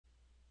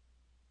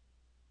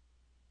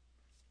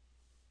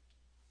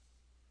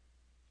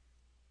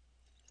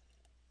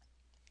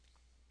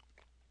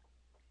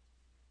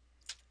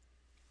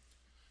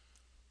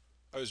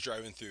I was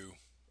driving through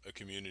a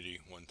community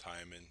one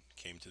time and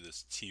came to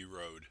this T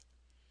road,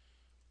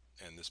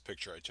 and this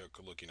picture I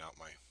took looking out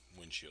my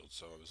windshield.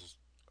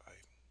 I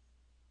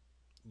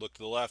looked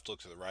to the left,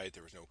 looked to the right.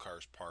 There was no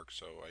cars parked,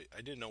 so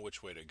I didn't know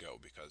which way to go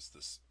because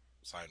this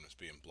sign was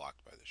being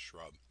blocked by the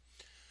shrub.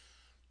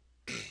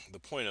 The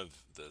point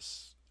of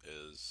this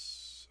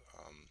is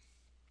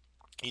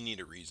you need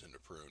a reason to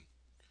prune,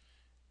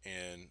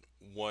 and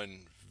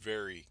one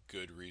very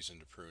good reason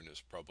to prune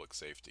is public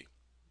safety.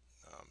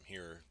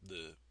 Here,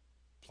 the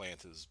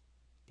plant is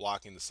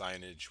blocking the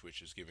signage,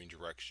 which is giving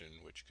direction,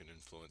 which can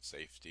influence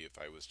safety if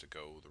I was to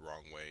go the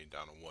wrong way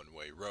down a one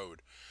way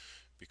road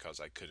because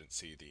I couldn't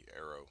see the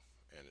arrow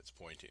and it's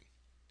pointing.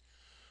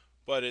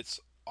 But it's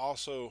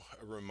also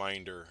a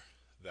reminder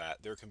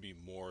that there can be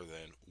more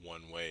than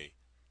one way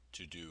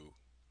to do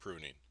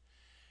pruning.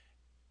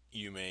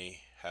 You may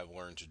have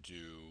learned to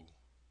do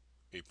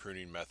a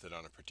pruning method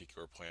on a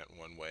particular plant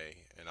one way,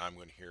 and I'm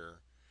going to hear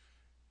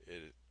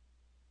it,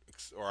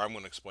 or I'm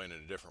going to explain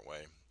it a different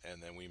way,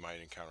 and then we might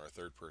encounter a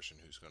third person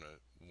who's going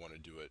to want to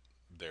do it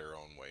their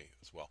own way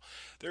as well.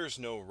 There's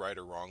no right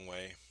or wrong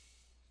way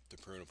to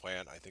prune a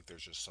plant. I think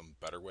there's just some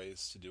better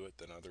ways to do it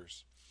than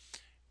others.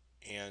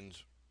 And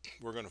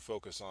we're going to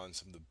focus on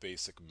some of the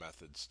basic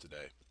methods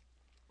today.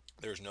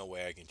 There's no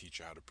way I can teach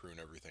you how to prune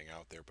everything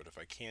out there, but if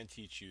I can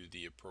teach you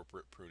the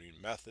appropriate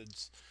pruning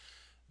methods,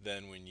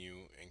 then when you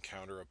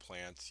encounter a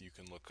plant, you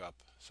can look up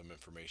some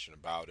information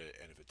about it.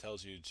 And if it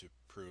tells you to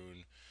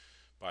prune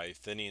by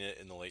thinning it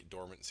in the late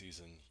dormant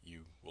season,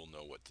 you will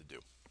know what to do.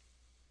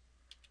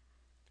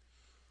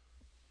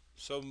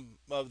 Some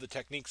of the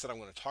techniques that I'm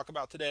going to talk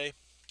about today,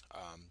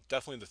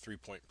 definitely the 3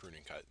 point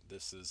pruning cut.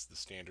 This is the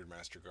standard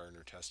Master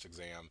Gardener test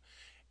exam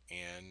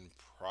and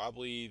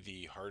probably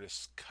the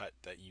hardest cut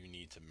that you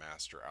need to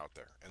master out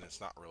there. And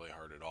it's not really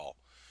hard at all.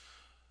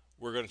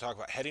 We're going to talk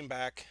about heading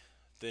back,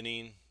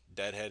 thinning,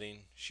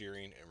 deadheading,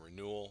 shearing, and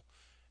renewal.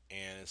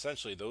 And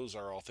essentially, those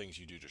are all things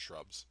you do to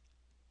shrubs.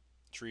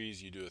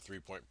 Trees, you do a 3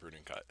 point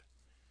pruning cut.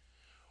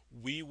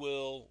 We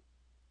will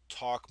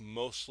talk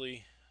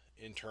mostly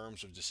in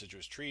terms of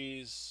deciduous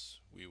trees.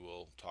 We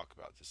will talk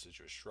about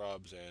deciduous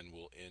shrubs, and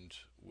we'll end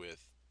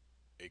with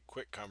a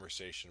quick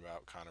conversation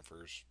about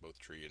conifers, both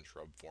tree and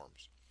shrub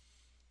forms.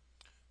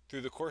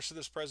 Through the course of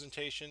this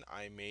presentation,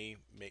 I may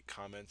make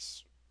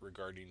comments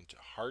regarding to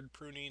hard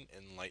pruning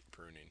and light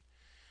pruning.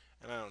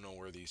 And I don't know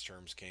where these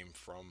terms came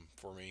from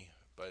for me,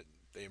 but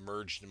they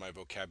emerged in my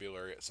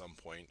vocabulary at some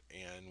point,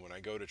 and when I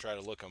go to try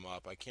to look them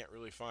up, I can't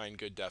really find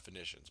good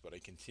definitions, but I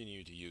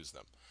continue to use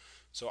them.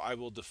 So I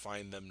will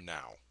define them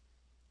now.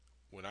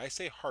 When I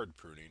say hard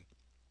pruning,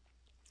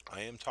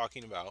 I am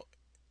talking about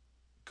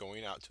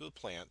going out to a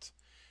plant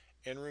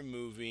and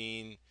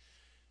removing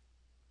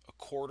a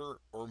quarter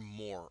or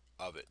more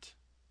of it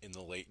in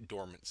the late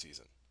dormant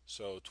season.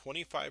 So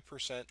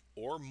 25%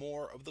 or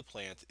more of the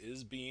plant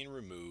is being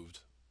removed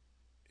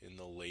in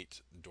the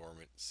late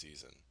dormant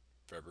season,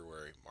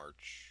 February,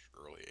 March,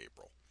 early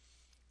April.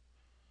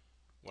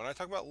 When I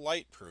talk about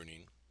light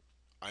pruning,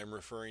 I'm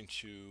referring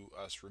to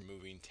us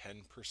removing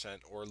 10%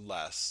 or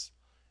less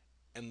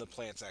and the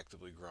plant's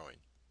actively growing.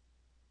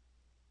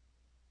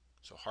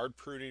 So hard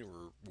pruning,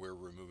 we're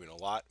removing a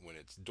lot when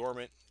it's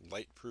dormant.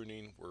 Light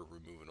pruning, we're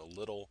removing a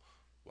little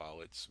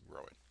while it's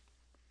growing.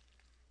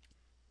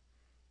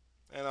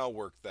 And I'll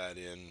work that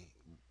in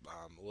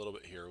a little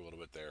bit here, a little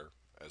bit there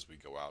as we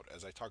go out,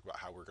 as I talk about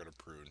how we're going to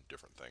prune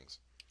different things.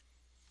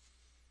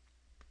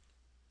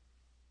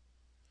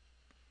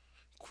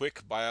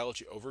 Quick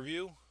biology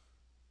overview.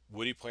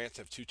 Woody plants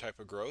have two types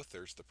of growth.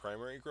 There's the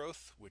primary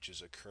growth, which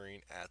is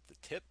occurring at the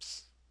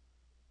tips.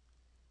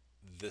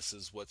 This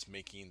is what's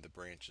making the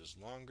branches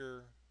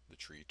longer, the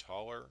tree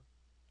taller,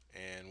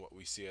 and what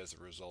we see as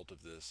a result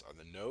of this are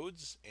the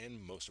nodes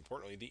and, most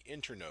importantly, the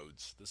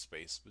internodes, the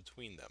space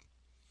between them.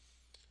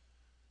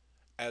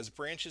 As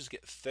branches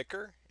get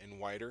thicker and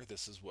wider,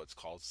 this is what's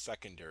called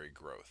secondary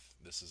growth.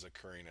 This is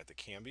occurring at the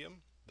cambium,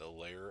 the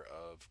layer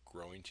of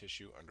growing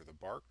tissue under the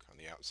bark. On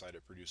the outside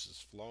it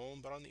produces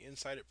phloem, but on the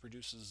inside it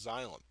produces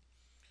xylem,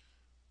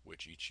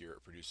 which each year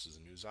it produces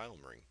a new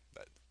xylem ring.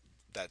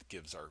 That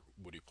gives our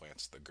woody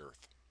plants the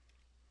girth.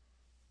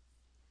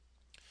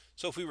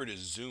 So if we were to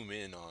zoom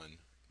in on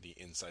the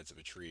insides of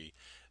a tree,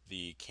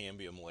 the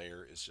cambium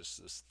layer is just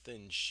this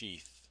thin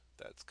sheath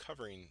that's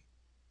covering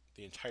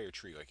the entire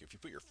tree. Like if you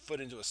put your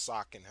foot into a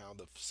sock and how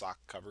the sock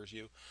covers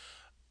you,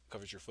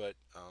 covers your foot,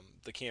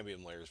 the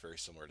cambium layer is very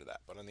similar to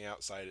that. But on the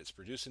outside, it's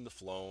producing the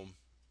phloem,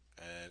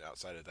 and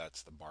outside of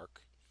that's the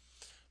bark.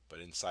 But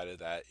inside of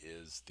that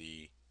is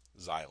the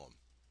xylem.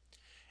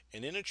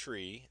 And in a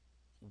tree,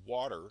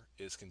 water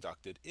is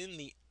conducted in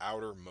the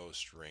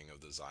outermost ring of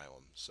the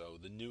xylem. So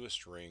the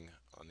newest ring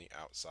on the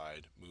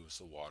outside moves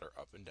the water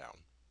up and down,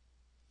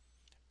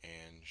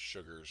 and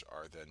sugars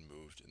are then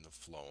moved in the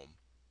phloem.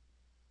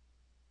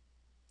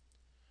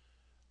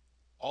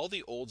 All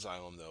the old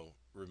xylem, though,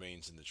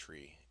 remains in the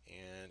tree,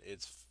 and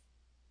it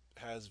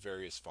has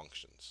various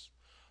functions.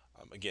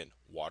 Again,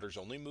 water's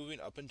only moving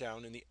up and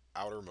down in the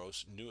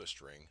outermost,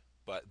 newest ring,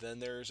 But then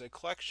there's a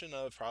collection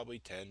of probably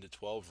 10 to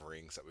 12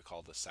 rings that we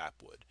call the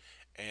sapwood.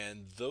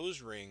 And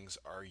those rings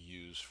are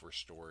used for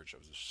storage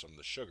of some of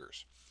the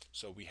sugars.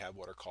 So we have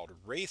what are called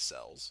ray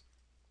cells,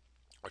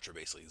 which are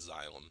basically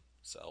xylem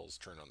cells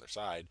turned on their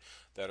side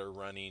that are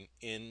running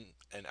in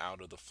and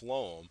out of the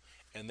phloem,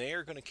 and they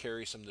are going to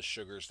carry some of the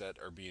sugars that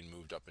are being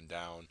moved up and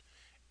down,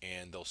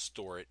 and they'll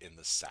store it in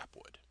the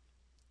sapwood.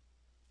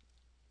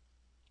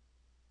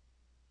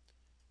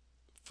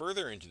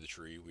 Further into the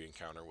tree, we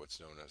encounter what's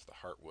known as the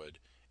heartwood,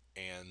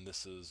 and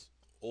this is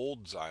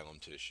old xylem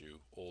tissue,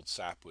 old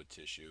sapwood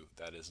tissue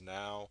that is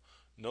now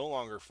no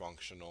longer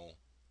functional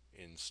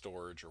in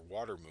storage or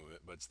water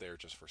movement, but it's there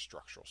just for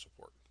structural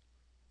support.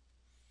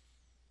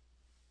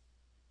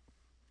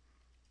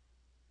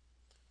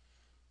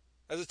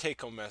 As a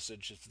take home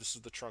message, if this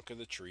is the trunk of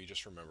the tree,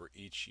 just remember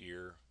each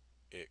year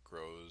it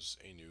grows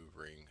a new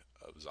ring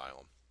of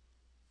xylem.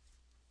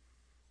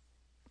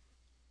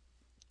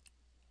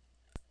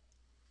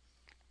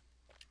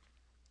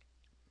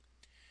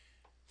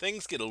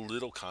 Things get a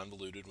little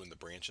convoluted when the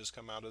branches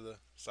come out of the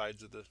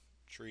sides of the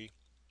tree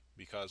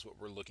because what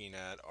we're looking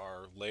at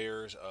are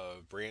layers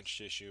of branch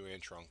tissue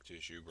and trunk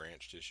tissue,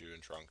 branch tissue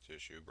and trunk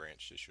tissue,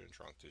 branch tissue and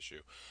trunk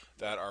tissue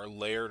that are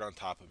layered on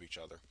top of each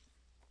other.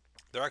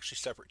 They're actually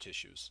separate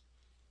tissues.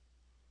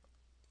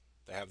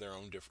 They have their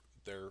own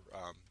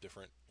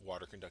different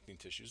water conducting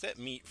tissues that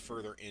meet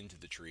further into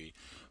the tree,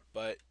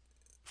 but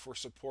for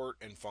support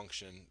and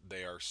function,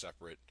 they are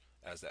separate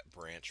as that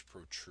branch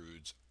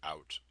protrudes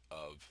out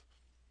of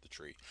the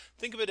tree.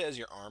 Think of it as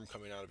your arm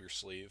coming out of your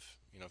sleeve.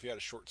 You know, if you had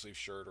a short sleeve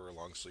shirt or a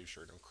long sleeve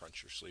shirt and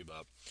crunch your sleeve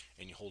up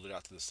and you hold it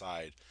out to the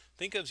side,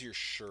 think of your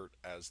shirt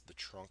as the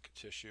trunk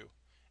tissue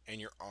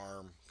and your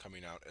arm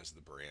coming out as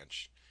the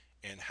branch,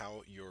 and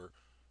how your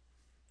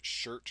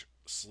shirt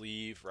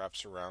sleeve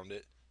wraps around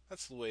it.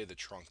 That's the way the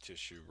trunk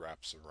tissue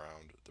wraps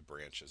around the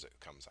branch as it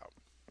comes out.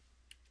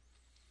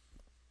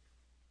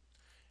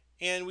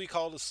 And we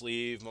call it a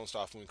sleeve, most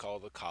often we call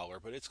it the collar,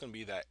 but it's going to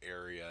be that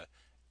area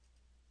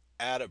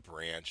at a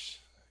branch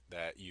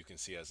that you can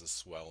see as a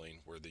swelling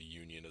where the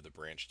union of the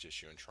branch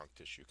tissue and trunk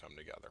tissue come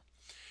together.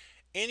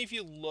 And if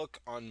you look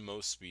on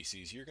most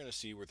species, you're going to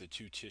see where the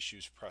two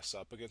tissues press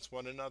up against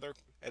one another.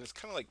 And it's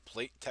kind of like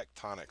plate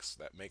tectonics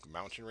that make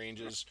mountain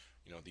ranges.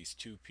 You know, these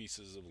two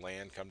pieces of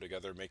land come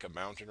together and make a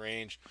mountain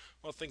range.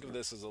 Well, think of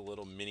this as a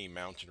little mini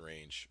mountain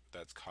range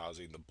that's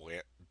causing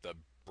the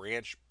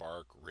branch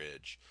bark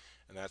ridge.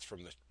 And that's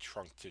from the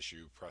trunk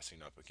tissue pressing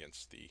up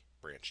against the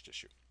branch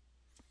tissue.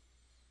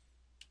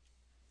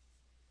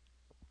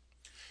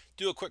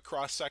 Do a quick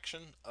cross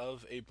section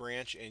of a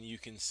branch and you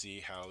can see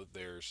how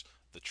there's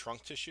the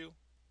trunk tissue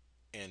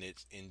and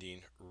it's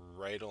ending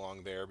right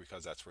along there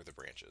because that's where the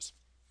branch is.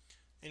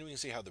 And we can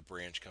see how the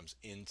branch comes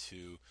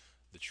into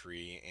the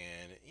tree,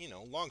 and you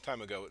know, a long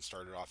time ago it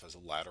started off as a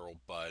lateral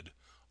bud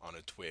on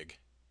a twig,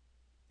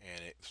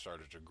 and it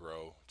started to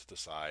grow to the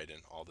side,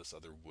 and all this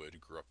other wood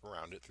grew up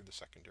around it through the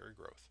secondary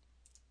growth.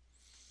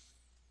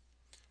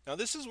 Now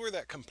this is where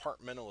that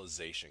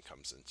compartmentalization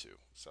comes into.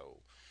 So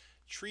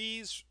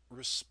trees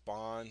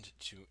respond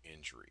to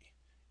injury,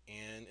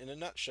 and in a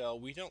nutshell,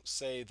 we don't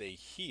say they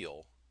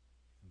heal,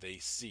 they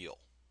seal.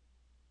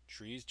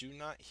 Trees do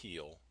not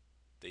heal,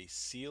 they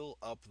seal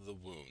up the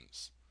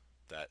wounds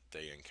that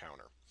they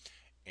encounter.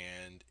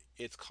 And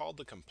it's called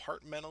the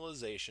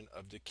compartmentalization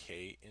of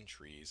decay in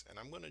trees, and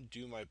I'm going to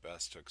do my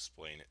best to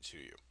explain it to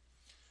you.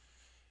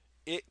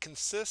 It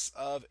consists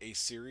of a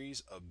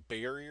series of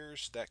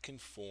barriers that can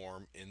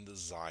form in the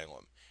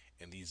xylem,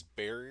 and these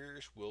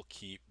barriers will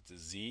keep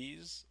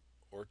disease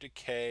or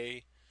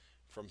decay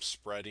from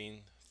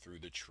spreading through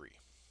the tree.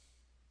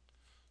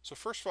 So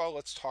first of all,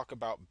 let's talk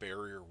about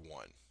barrier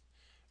 1.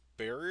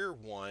 Barrier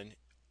 1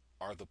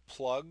 are the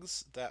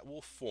plugs that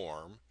will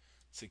form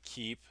to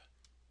keep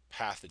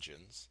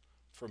pathogens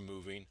from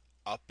moving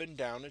up and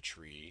down a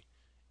tree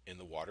in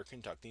the water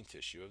conducting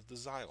tissue of the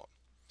xylem.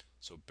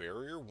 So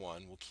barrier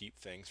 1 will keep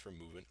things from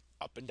moving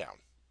up and down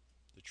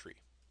the tree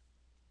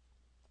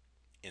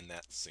in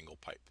that single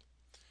pipe.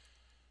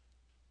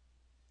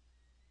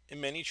 In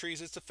many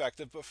trees it's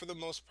effective, but for the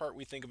most part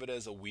we think of it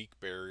as a weak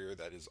barrier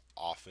that is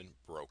often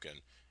broken,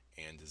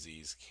 and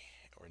disease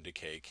or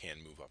decay can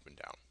move up and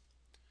down.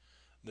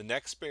 The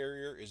next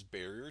barrier is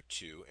barrier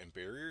 2, and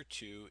barrier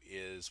 2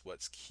 is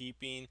what's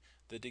keeping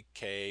the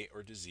decay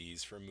or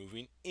disease from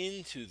moving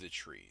into the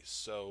tree.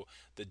 So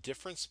the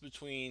difference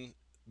between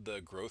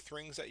the growth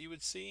rings that you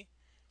would see,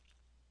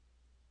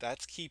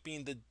 that's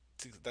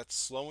that's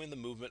slowing the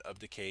movement of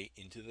decay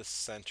into the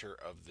center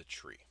of the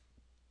tree.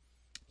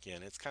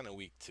 Again, it's kind of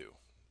weak too.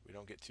 We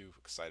don't get too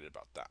excited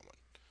about that one.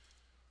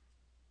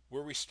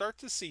 Where we start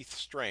to see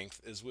strength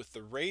is with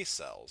the ray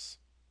cells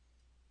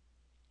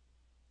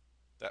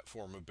that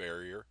form a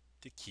barrier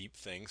to keep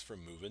things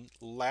from moving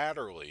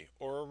laterally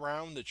or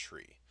around the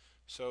tree.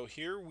 So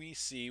here we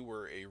see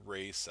where a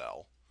ray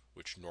cell,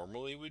 which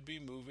normally would be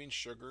moving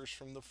sugars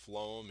from the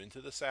phloem into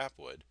the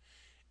sapwood,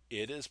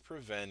 it is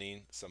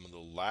preventing some of the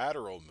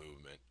lateral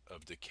movement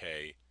of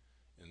decay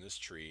in this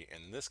tree,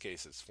 and in this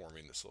case it's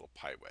forming this little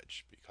pie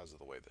wedge because of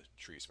the way the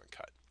tree's been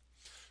cut.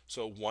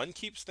 So 1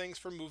 keeps things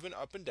from moving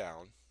up and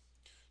down,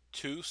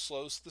 2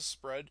 slows the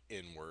spread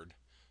inward,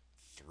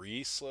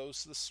 3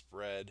 slows the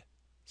spread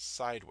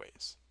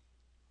sideways.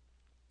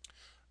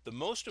 The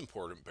most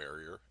important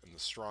barrier, and the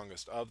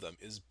strongest of them,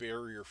 is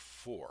barrier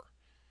 4.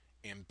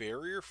 And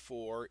barrier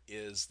 4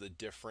 is the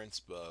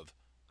difference of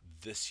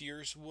this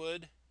year's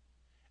wood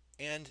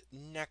and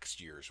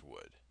next year's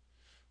wood.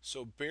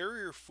 So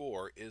barrier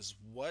 4 is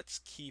what's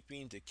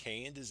keeping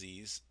decay and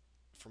disease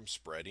from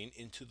spreading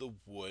into the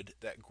wood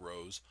that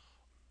grows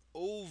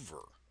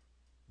over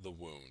the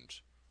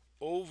wound,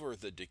 over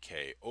the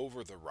decay,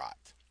 over the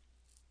rot,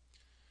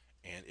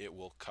 and it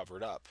will cover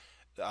it up.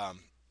 Um,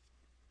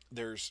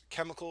 there's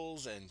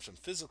chemicals and some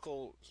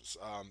physical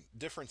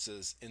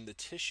differences in the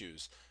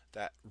tissues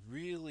that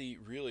really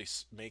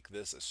make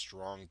this a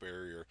strong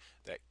barrier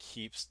that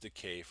keeps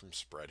decay from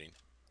spreading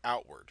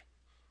outward.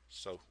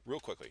 So real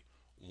quickly,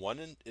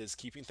 1 is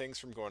keeping things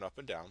from going up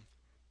and down,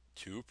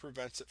 2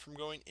 prevents it from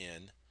going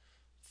in,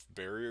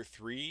 barrier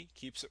 3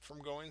 keeps it from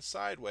going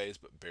sideways,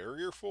 but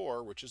barrier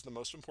 4, which is the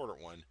most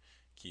important one,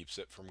 keeps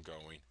it from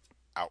going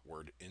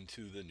outward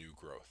into the new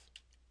growth.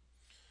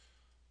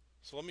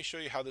 So let me show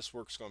you how this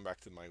works, going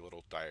back to my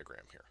little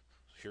diagram here.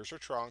 Here's our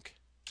trunk,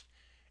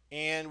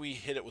 and we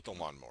hit it with the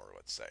lawnmower,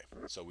 let's say.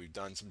 So we've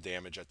done some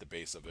damage at the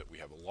base of it. We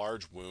have a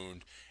large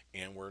wound,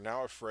 and we're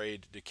now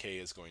afraid decay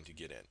is going to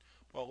get in.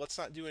 Well, let's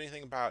not do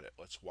anything about it.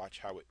 Let's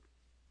watch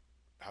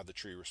how the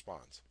tree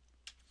responds.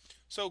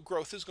 So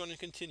growth is going to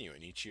continue,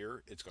 and each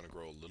year it's going to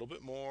grow a little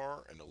bit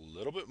more and a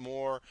little bit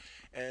more,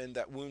 and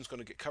that wound's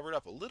going to get covered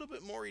up a little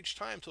bit more each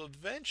time, till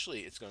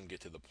eventually it's going to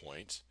get to the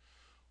point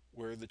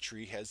where the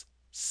tree has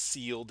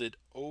sealed it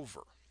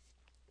over,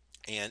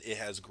 and it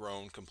has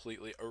grown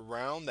completely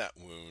around that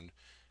wound,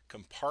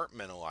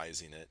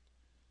 compartmentalizing it,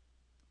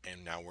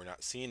 and now we're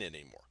not seeing it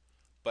anymore.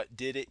 But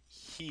did it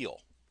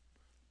heal?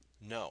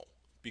 No,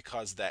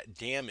 because that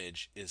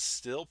damage is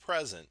still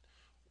present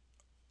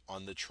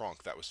on the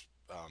trunk that was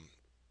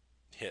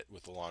hit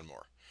with the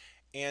lawnmower.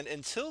 And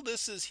until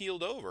this is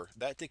healed over,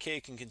 that decay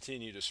can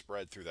continue to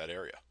spread through that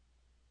area.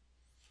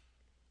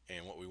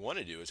 And what we want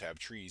to do is have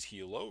trees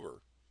heal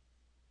over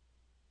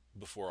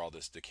before all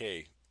this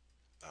decay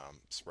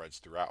spreads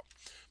throughout.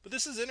 But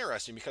this is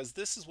interesting because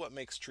this is what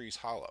makes trees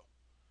hollow.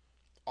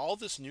 All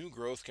this new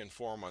growth can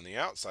form on the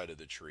outside of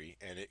the tree,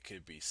 and it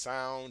could be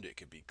sound, it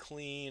could be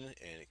clean,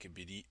 and it could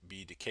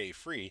be decay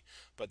free,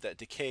 but that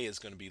decay is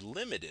going to be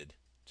limited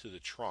to the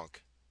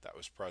trunk that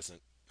was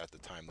present at the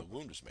time the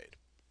wound was made.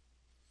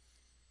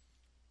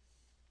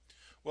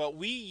 Well,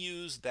 we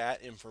use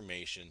that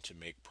information to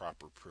make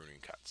proper pruning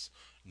cuts.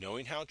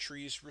 Knowing how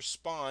trees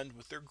respond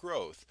with their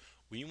growth,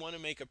 we want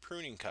to make a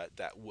pruning cut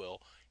that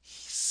will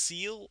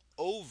seal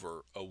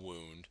over a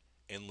wound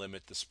and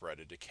limit the spread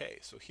of decay.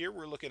 So here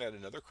we're looking at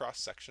another cross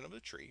section of the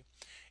tree,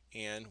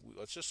 and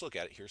let's just look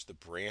at it. Here's the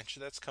branch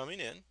that's coming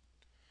in.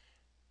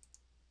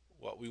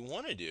 What we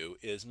want to do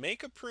is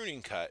make a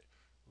pruning cut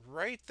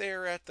right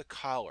there at the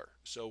collar.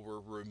 So we're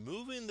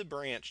removing the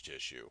branch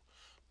tissue,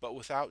 but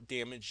without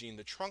damaging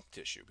the trunk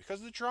tissue,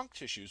 because the trunk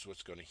tissue is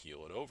what's going to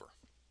heal it over.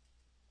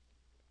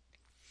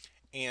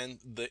 And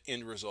the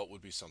end result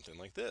would be something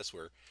like this,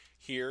 where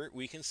here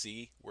we can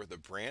see where the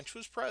branch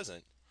was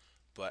present,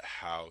 but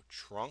how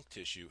trunk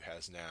tissue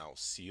has now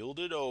sealed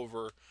it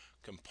over,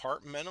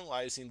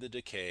 compartmentalizing the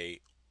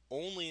decay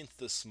only into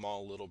the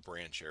small little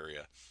branch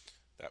area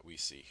that we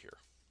see here.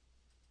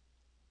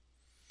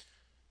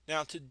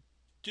 Now, to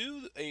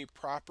do a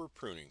proper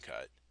pruning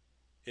cut,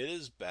 it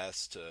is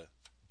best to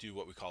do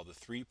what we call the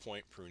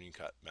 3-point pruning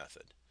cut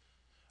method.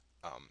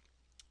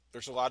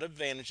 There's a lot of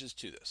advantages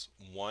to this.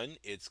 One,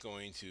 it's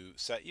going to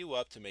set you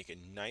up to make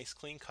a nice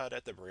clean cut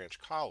at the branch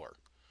collar.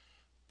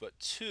 But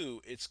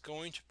 2, it's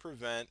going to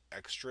prevent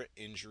extra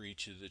injury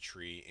to the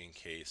tree in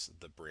case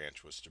the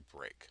branch was to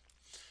break.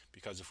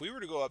 Because if we were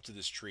to go up to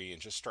this tree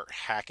and just start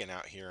hacking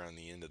out here on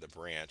the end of the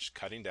branch,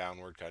 cutting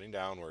downward,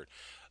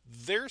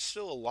 there's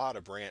still a lot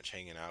of branch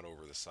hanging out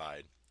over the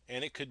side,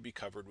 and it could be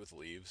covered with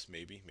leaves,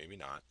 maybe, maybe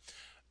not.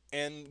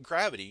 And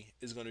gravity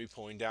is going to be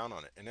pulling down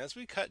on it. And as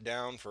we cut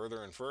down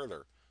further and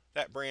further,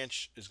 that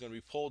branch is going to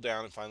be pulled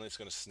down, and finally it's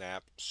going to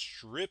snap,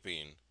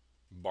 stripping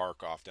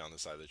bark off down the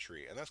side of the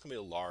tree. And that's going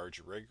to be a large,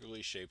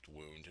 irregularly shaped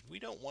wound, and we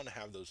don't want to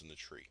have those in the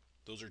tree.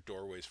 Those are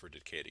doorways for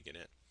decay to get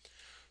in.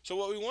 So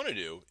what we want to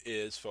do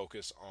is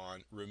focus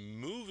on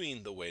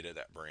removing the weight of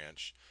that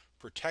branch,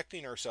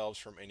 protecting ourselves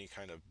from any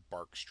kind of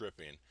bark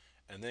stripping,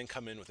 and then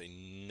come in with a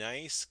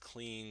nice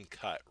clean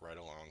cut right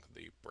along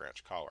the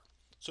branch collar.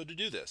 So to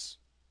do this,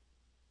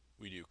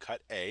 we do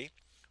cut A,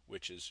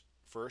 which is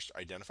first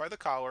identify the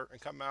collar and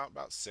come out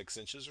about 6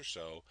 inches or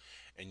so,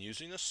 and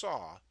using a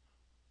saw,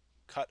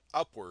 cut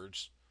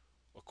upwards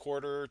a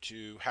quarter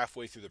to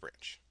halfway through the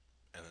branch,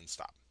 and then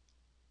stop.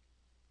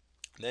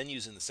 Then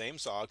using the same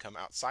saw, come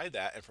outside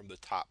that, and from the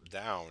top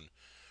down,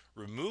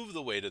 remove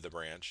the weight of the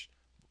branch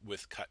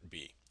with cut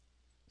B.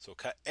 So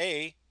cut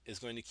A is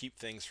going to keep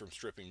things from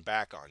stripping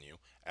back on you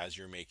as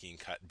you're making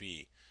cut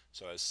B.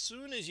 So as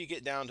soon as you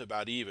get down to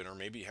about even, or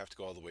maybe you have to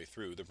go all the way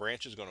through, the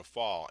branch is going to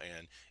fall,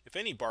 and if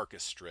any bark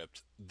is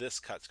stripped, this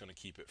cut's going to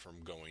keep it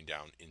from going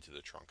down into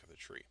the trunk of the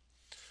tree.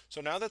 So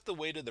now that the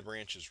weight of the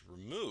branch is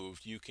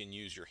removed, you can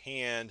use your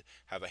hand,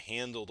 have a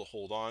handle to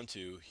hold on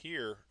to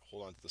here,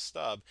 hold on to the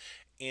stub,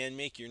 and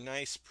make your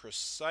nice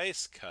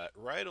precise cut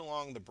right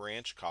along the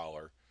branch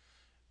collar,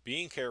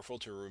 being careful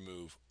to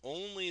remove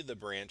only the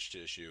branch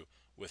tissue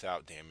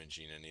without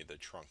damaging any of the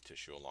trunk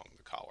tissue along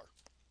the collar.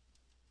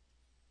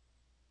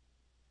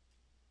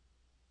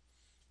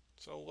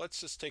 So let's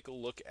just take a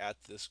look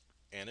at this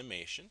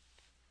animation.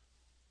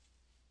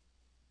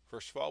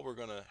 First of all, we're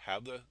going to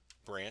have the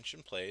branch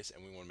in place,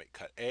 and we want to make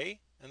cut A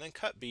and then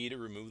cut B to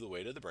remove the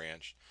weight of the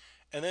branch,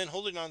 and then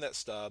holding on that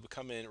stub,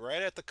 come in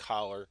right at the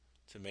collar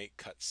to make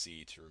cut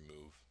C to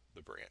remove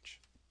the branch.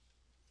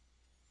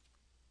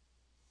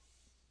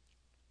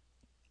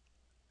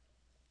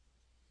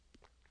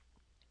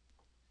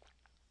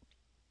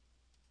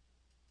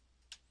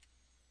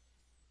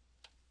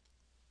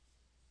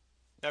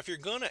 Now if you're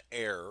going to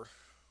err,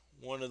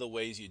 one of the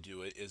ways you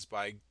do it is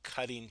by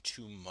cutting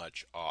too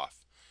much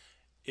off.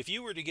 If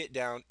you were to get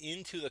down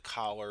into the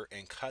collar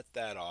and cut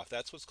that off,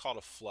 that's what's called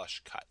a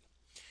flush cut.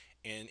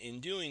 And in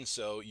doing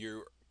so,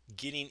 you're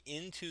getting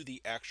into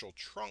the actual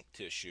trunk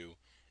tissue,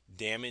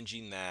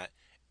 damaging that,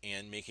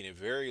 and making a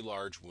very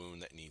large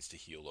wound that needs to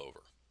heal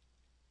over.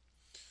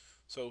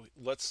 So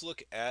let's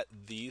look at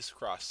these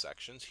cross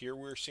sections. Here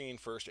we're seeing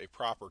first a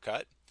proper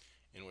cut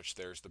in which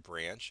there's the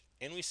branch,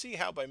 and we see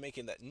how by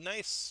making that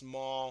nice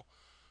small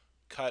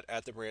cut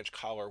at the branch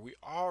collar, we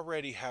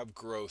already have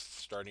growth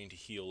starting to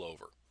heal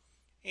over.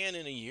 And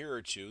in a year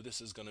or two,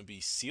 this is going to be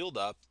sealed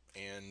up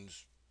and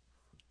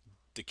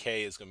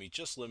decay is going to be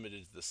just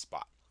limited to the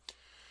spot.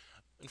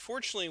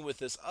 Unfortunately, with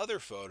this other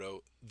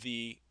photo,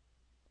 the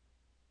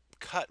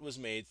cut was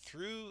made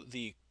through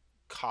the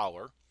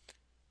collar,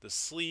 the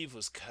sleeve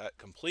was cut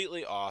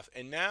completely off,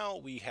 and now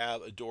we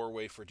have a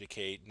doorway for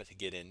decay to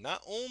get in,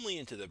 not only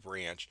into the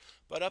branch,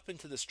 but up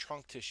into this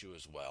trunk tissue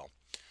as well.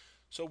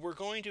 So we're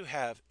going to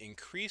have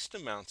increased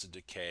amounts of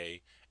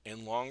decay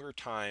and longer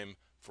time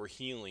for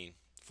healing,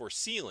 for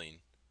sealing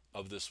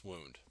of this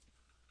wound.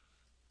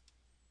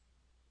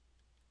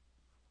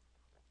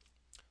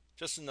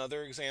 Just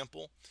another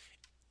example,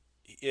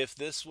 if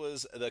this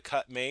was the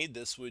cut made,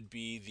 this would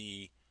be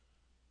the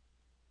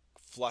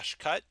flush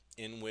cut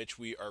in which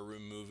we are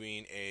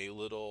removing a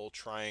little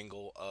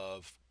triangle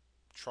of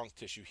trunk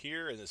tissue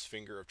here and this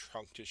finger of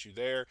trunk tissue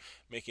there,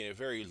 making a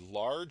very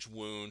large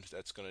wound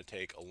that's going to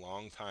take a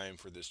long time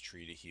for this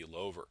tree to heal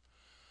over.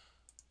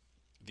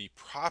 The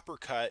proper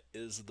cut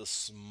is the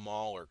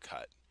smaller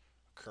cut,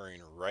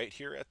 occurring right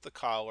here at the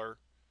collar,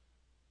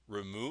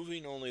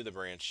 removing only the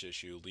branch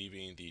tissue,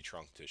 leaving the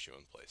trunk tissue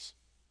in place.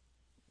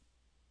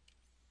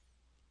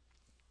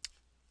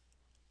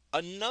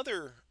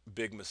 Another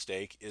big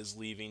mistake is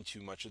leaving too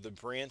much of the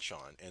branch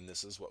on, and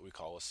this is what we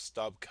call a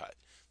stub cut.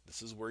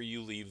 This is where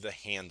you leave the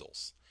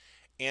handles.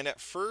 And at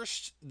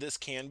first, this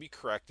can be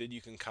corrected.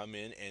 You can come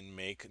in and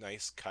make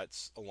nice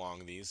cuts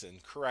along these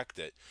and correct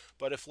it.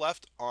 But if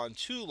left on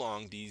too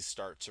long, these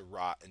start to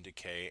rot and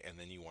decay, and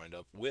then you wind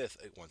up with,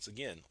 once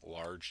again,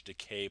 large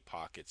decay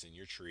pockets in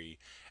your tree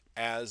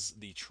as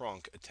the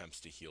trunk attempts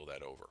to heal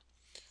that over.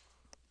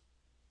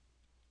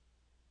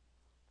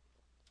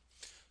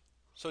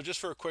 So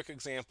just for a quick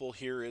example,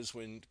 here is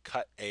when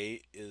cut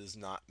A is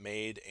not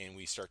made and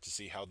we start to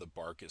see how the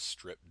bark is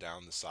stripped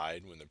down the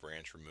side when the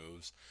branch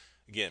removes.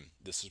 Again,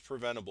 this is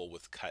preventable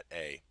with cut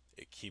A.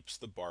 It keeps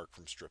the bark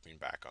from stripping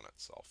back on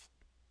itself.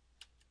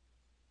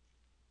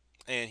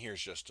 And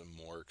here's just a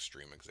more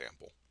extreme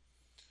example.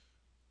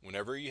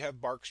 Whenever you have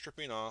bark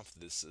stripping off,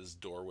 this is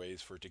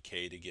doorways for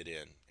decay to get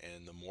in.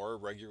 And the more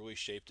irregularly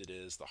shaped it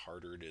is, the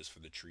harder it is for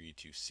the tree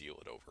to seal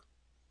it over.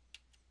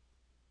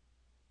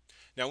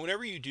 Now,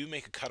 whenever you do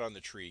make a cut on the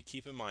tree,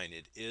 keep in mind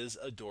it is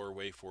a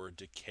doorway for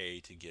decay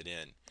to get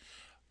in.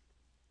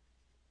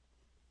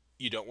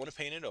 You don't want to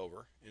paint it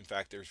over. In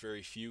fact, there's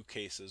very few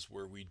cases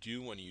where we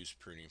do want to use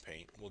pruning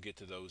paint. We'll get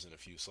to those in a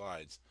few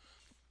slides.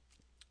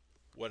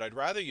 What I'd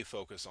rather you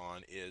focus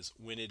on is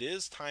when it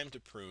is time to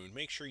prune,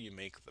 make sure you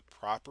make the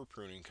proper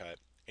pruning cut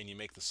and you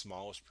make the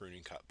smallest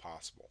pruning cut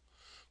possible.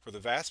 For the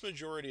vast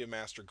majority of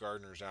master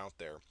gardeners out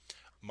there,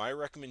 my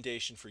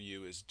recommendation for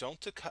you is don't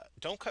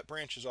cut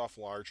branches off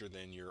larger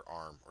than your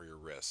arm or your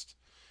wrist.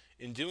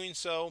 In doing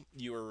so,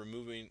 you are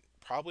removing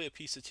probably a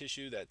piece of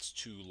tissue that's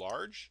too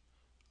large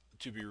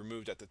to be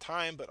removed at the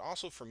time, but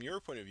also from your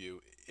point of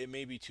view, it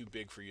may be too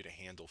big for you to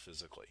handle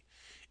physically.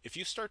 If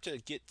you start to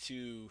get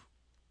to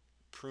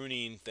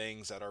pruning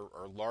things that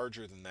are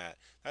larger than that,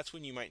 that's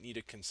when you might need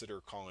to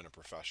consider calling a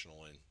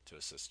professional in to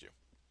assist you.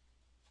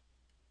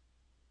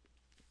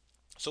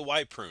 So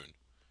why prune?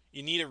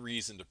 You need a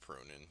reason to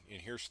prune,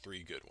 and here's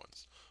three good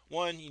ones.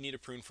 One, you need to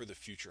prune for the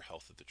future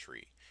health of the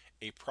tree.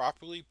 A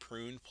properly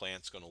pruned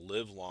plant's going to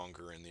live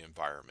longer in the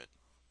environment.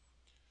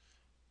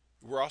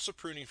 We're also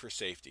pruning for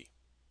safety.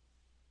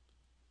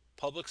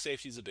 public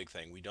safety is a big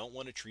thing. We don't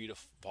want a tree to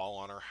fall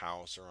on our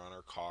house or on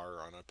our car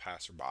or on a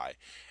passerby.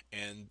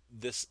 And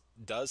this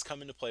does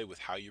come into play with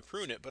how you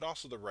prune it, but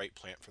also the right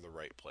plant for the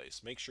right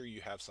place. Make sure you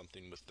have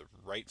something with the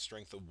right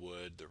strength of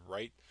wood, the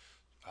right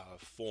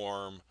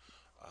form,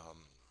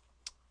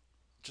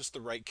 just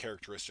the right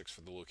characteristics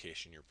for the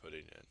location you're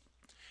putting in.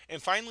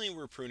 And finally,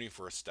 we're pruning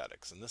for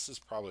aesthetics. And this is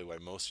probably why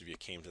most of you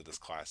came to this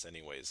class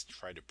anyways,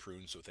 try to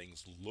prune so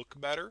things look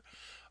better.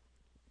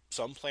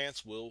 Some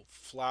plants will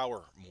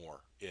flower more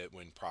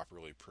when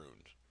properly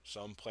pruned.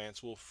 Some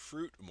plants will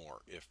fruit more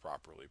if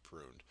properly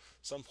pruned.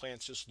 Some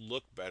plants just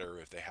look better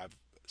if they have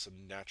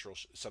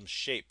some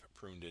shape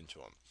pruned into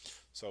them.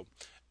 So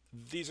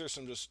these are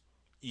some just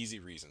easy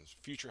reasons: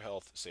 future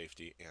health,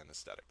 safety, and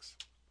aesthetics.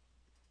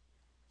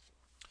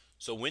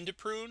 So when to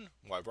prune?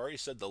 Well, I've already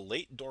said the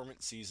late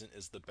dormant season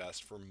is the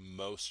best for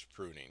most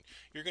pruning.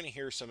 You're going to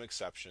hear some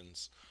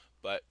exceptions,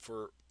 but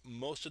for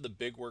most of the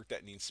big work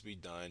that needs to be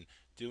done,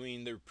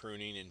 doing the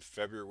pruning in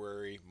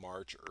February,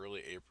 March,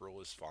 early April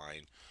is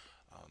fine.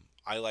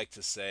 I like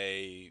to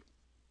say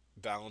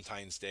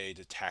Valentine's Day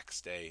to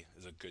Tax Day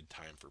is a good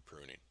time for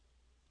pruning.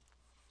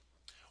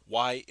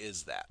 Why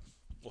is that?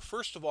 Well,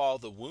 first of all,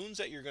 the wounds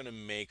that you're going to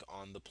make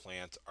on the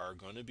plant are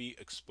going to be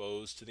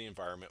exposed to the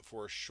environment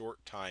for a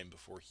short time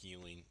before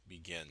healing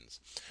begins.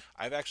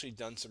 I've actually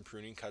done some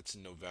pruning cuts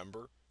in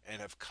November and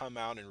have come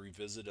out and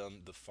revisited them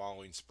the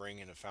following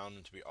spring and have found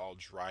them to be all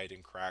dried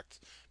and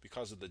cracked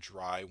because of the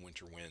dry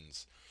winter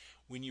winds.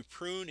 When you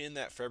prune in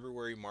that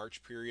February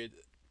March period,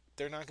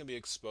 they're not going to be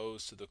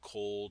exposed to the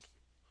cold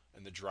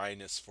and the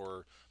dryness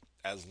for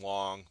as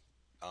long.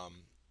 Um,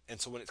 and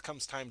so when it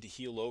comes time to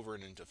heal over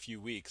in a few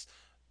weeks,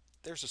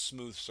 there's a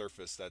smooth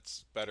surface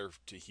that's better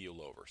to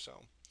heal over.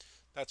 So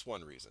that's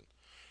one reason.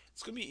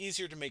 It's going to be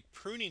easier to make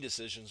pruning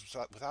decisions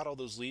without all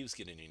those leaves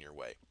getting in your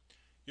way.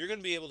 You're going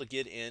to be able to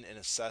get in and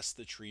assess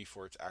the tree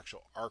for its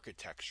actual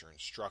architecture and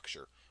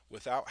structure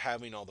without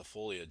having all the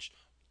foliage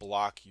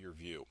block your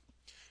view.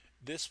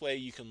 This way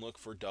you can look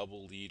for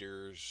double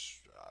leaders,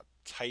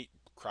 tight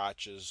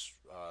crotches,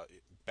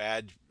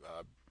 bad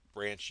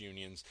branch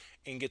unions,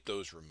 and get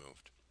those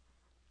removed.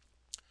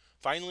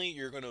 Finally,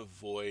 you're going to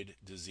avoid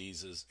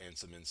diseases and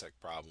some insect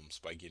problems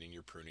by getting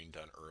your pruning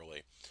done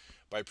early.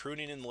 By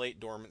pruning in the late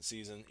dormant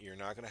season, you're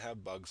not going to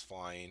have bugs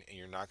flying and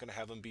you're not going to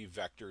have them be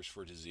vectors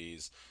for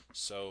disease.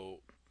 So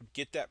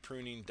get that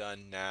pruning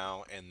done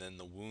now, and then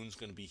the wound's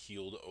going to be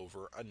healed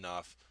over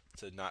enough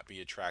to not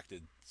be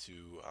attracted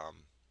to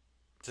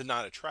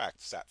not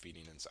attract sap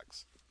feeding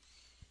insects.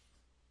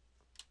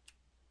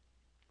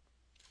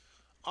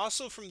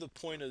 Also, from the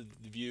point of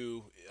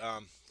view,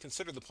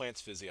 consider the plant's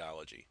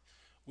physiology.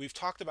 We've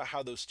talked about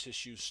how those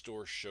tissues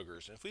store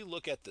sugars. And if we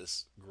look at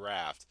this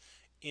graph,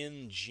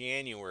 in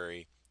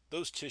January,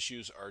 those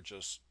tissues are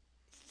just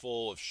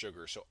full of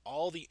sugar. So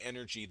all the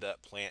energy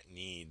that plant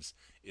needs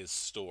is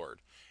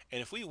stored.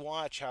 And if we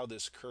watch how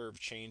this curve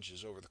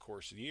changes over the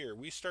course of the year,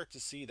 we start to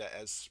see that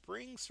as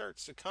spring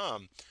starts to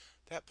come,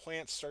 that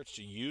plant starts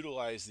to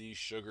utilize these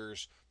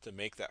sugars to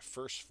make that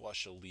first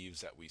flush of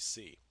leaves that we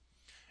see.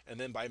 And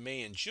then by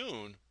May and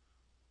June,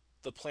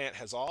 the plant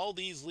has all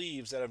these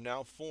leaves that have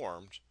now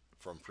formed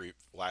from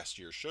last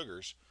year's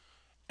sugars,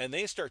 and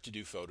they start to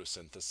do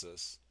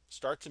photosynthesis,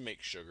 start to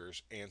make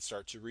sugars, and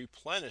start to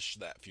replenish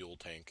that fuel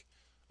tank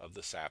of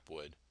the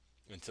sapwood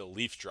until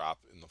leaf drop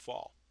in the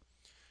fall.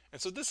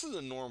 And so this is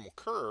a normal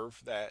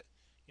curve that,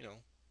 you know,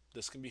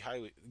 this can be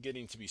highly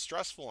getting to be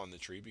stressful on the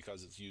tree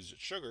because it's used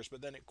its sugars,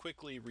 but then it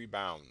quickly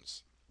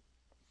rebounds.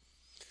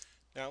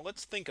 Now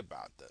let's think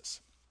about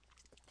this.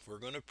 If we're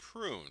going to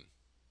prune,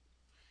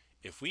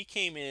 if we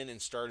came in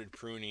and started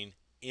pruning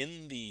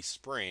in the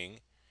spring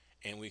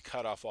and we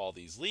cut off all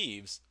these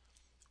leaves,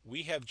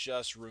 we have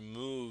just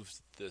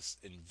removed this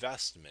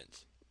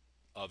investment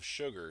of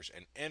sugars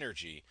and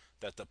energy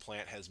that the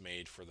plant has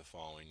made for the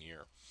following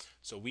year.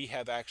 So we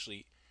have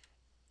actually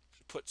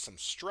put some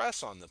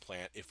stress on the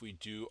plant if we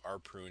do our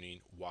pruning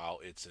while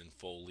it's in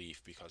full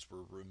leaf, because we're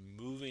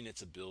removing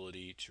its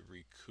ability to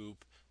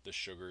recoup the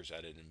sugars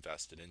that it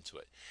invested into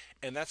it.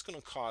 And that's going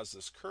to cause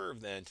this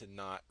curve then to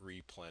not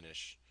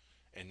replenish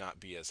and not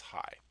be as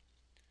high.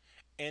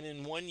 And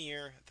in one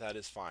year, that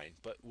is fine.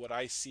 But what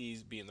I see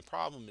being the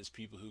problem is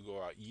people who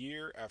go out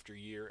year after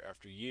year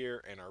after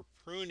year and are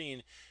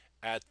pruning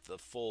at the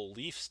full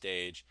leaf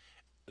stage,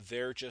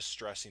 they're just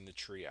stressing the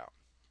tree out.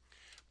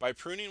 By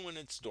pruning when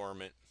it's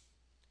dormant,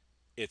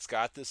 it's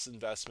got this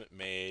investment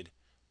made,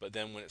 but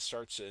then when it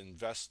starts to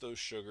invest those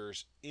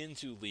sugars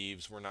into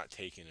leaves, we're not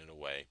taking it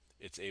away.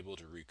 It's able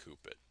to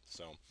recoup it.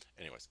 So,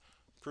 anyways,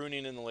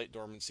 pruning in the late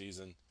dormant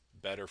season,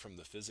 better from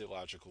the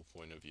physiological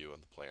point of view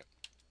of the plant.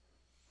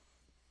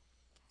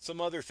 Some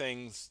other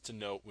things to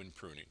note when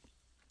pruning: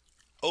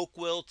 oak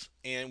wilt,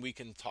 and we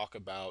can talk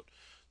about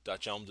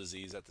Dutch elm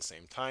disease at the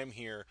same time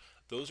here.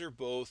 Those are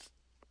both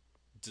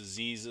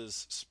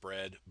diseases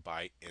spread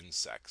by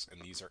insects, and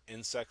these are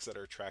insects that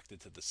are attracted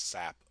to the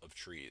sap of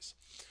trees.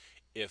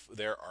 If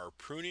there are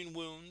pruning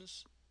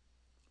wounds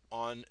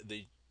on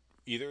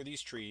either of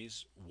these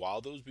trees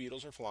while those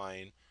beetles are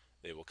flying,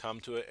 They will come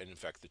to it and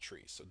infect the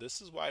tree. So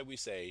this is why we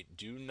say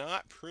do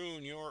not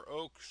prune your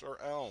oaks or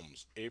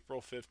elms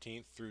April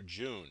 15th through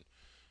June.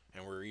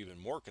 And we're even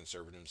more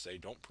conservative and say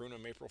don't prune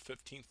them April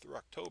 15th through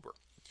October.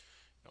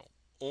 No,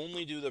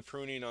 only do the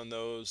pruning on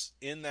those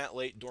in that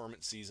late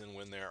dormant season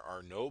when there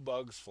are no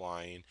bugs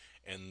flying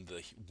and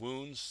the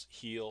wounds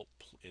heal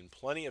in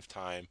plenty of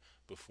time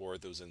before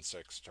those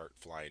insects start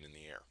flying in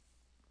the air.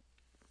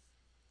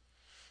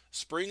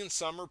 Spring and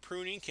summer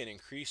pruning can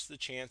increase the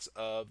chance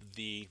of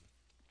the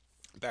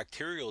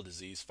bacterial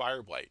disease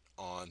fire blight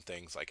on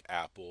things like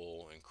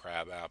apple and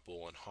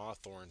crabapple and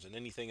hawthorns and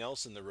anything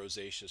else in the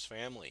rosaceous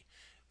family.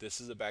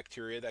 This is a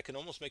bacteria that can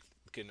almost make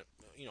can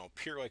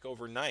appear like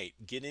overnight,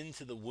 get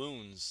into the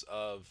wounds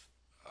of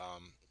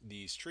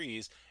these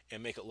trees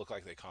and make it look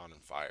like they caught on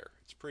fire.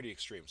 It's pretty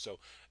extreme. So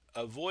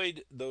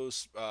avoid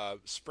those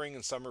spring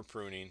and summer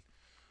pruning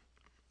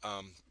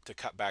to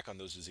cut back on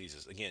those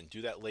diseases. Again,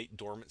 do that late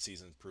dormant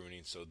season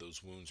pruning so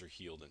those wounds are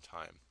healed in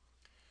time.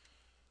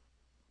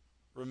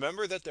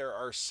 Remember that there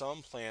are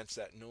some plants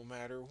that no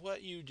matter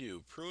what you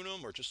do, prune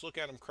them or just look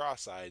at them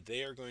cross-eyed,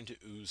 they are going to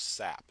ooze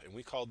sap, and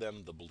we call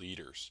them the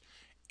bleeders.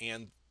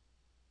 And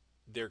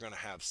they're going to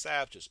have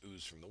sap just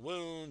ooze from the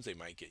wounds. They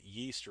might get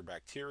yeast or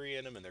bacteria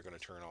in them, and they're going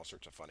to turn all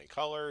sorts of funny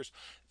colors.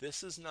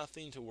 This is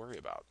nothing to worry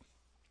about.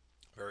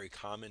 Very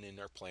common in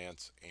our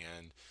plants,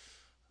 and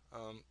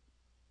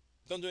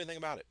don't do anything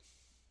about it.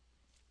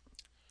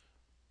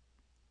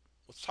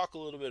 Let's talk a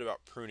little bit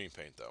about pruning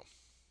paint, though.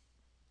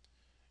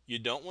 You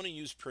don't want to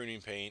use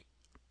pruning paint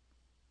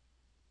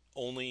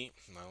only,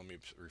 now let me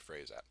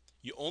rephrase that.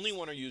 You only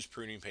want to use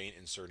pruning paint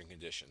in certain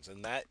conditions,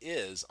 and that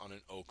is on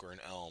an oak or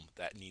an elm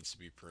that needs to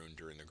be pruned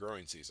during the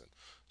growing season.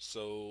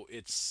 So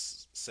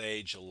it's,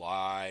 say,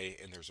 July,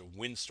 and there's a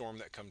windstorm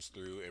that comes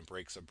through and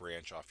breaks a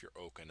branch off your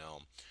oak and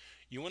elm.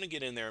 You want to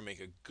get in there and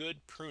make a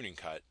good pruning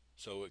cut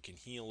so it can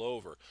heal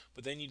over,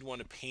 but then you'd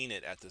want to paint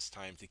it at this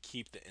time to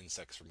keep the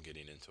insects from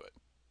getting into it.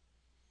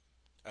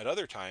 At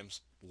other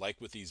times, like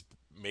with these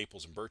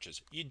maples and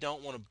birches, you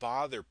don't want to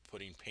bother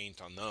putting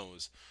paint on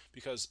those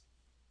because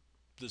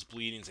this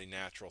bleeding is a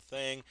natural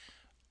thing,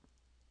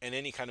 and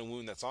any kind of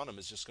wound that's on them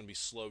is just going to be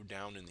slowed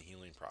down in the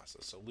healing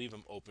process. So leave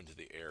them open to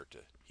the air to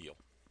heal.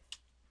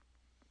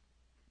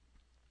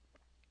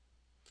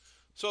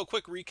 So a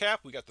quick recap,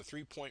 we got the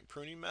 3-point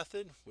pruning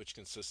method, which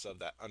consists of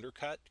that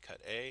undercut,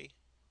 cut A,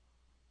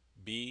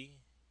 B,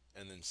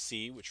 and then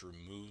C, which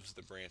removes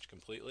the branch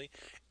completely.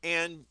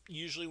 And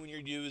usually when you're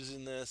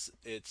using this,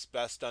 it's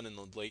best done in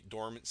the late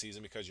dormant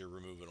season because you're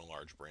removing a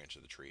large branch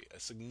of the tree, a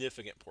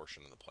significant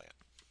portion of the plant.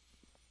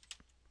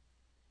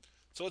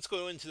 So let's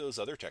go into those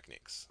other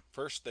techniques.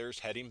 First, there's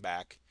heading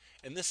back.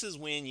 And this is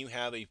when you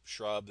have a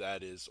shrub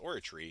that is, or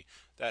a tree,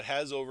 that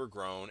has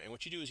overgrown. And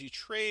what you do is you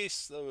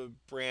trace the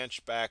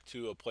branch back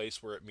to a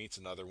place where it meets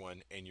another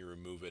one and you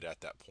remove it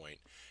at that point.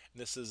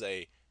 And this is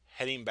a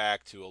heading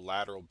back to a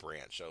lateral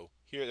branch. So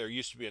here, there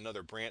used to be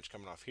another branch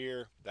coming off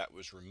here that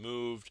was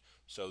removed.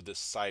 So this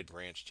side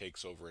branch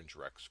takes over and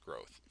directs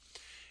growth.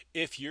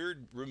 If you're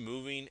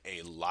removing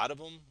a lot of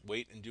them,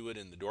 wait and do it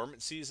in the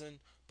dormant season.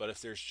 But if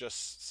there's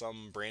just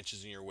some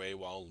branches in your way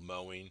while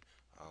mowing,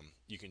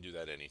 you can do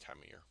that any time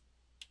of year.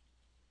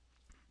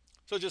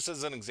 So just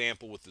as an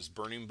example with this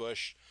burning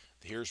bush,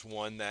 here's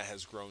one that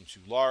has grown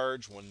too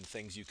large. One of the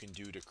things you can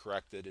do to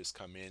correct it is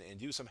come in and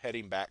do some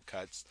heading back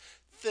cuts,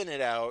 thin it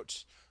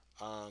out,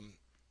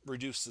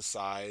 reduce the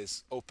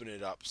size, open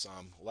it up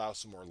some, allow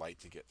some more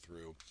light to get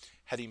through.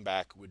 Heading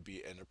back would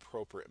be an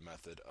appropriate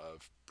method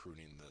of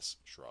pruning this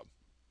shrub.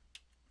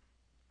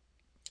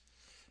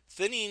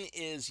 Thinning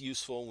is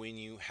useful when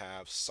you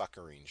have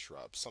suckering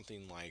shrubs,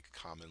 something like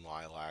common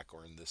lilac,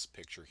 or in this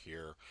picture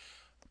here,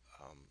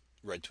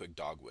 red twig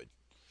dogwood.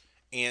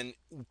 And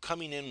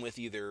coming in with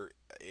either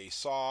a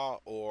saw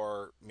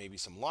or maybe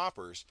some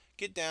loppers,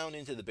 get down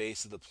into the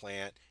base of the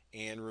plant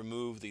and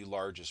remove the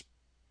largest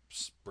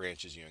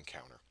branches you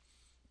encounter.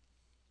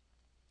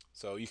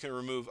 So you can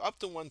remove up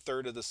to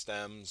 1/3 of the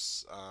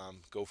stems,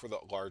 go for the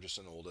largest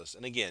and oldest,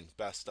 and again,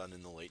 best done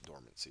in the late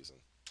dormant season.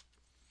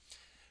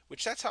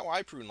 Which that's how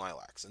I prune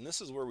lilacs, and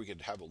this is where we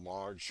could have a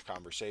large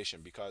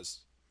conversation because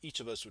each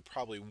of us would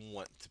probably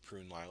want to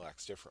prune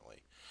lilacs differently.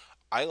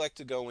 I like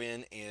to go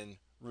in and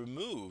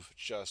remove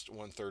just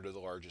 1/3 of the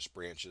largest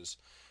branches,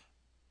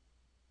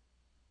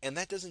 and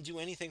that doesn't do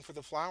anything for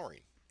the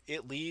flowering.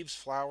 It leaves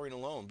flowering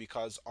alone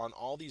because on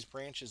all these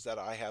branches that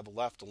I have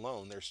left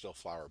alone, there's still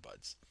flower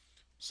buds.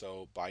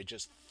 So by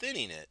just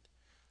thinning it,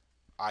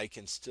 I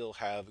can still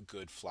have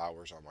good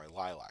flowers on my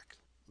lilac,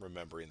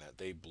 remembering that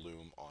they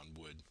bloom on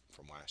wood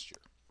from last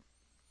year.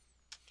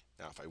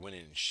 Now, if I went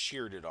in and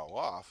sheared it all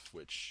off,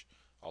 which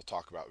I'll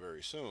talk about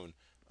very soon,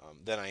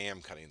 then I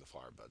am cutting the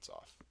flower buds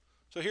off.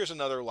 So here's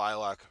another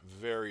lilac,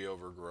 very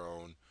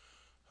overgrown,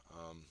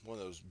 one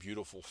of those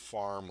beautiful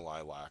farm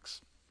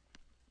lilacs.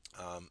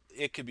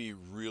 It could be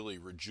really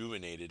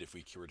rejuvenated if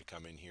we were to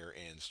come in here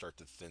and start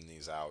to thin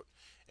these out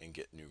and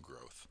get new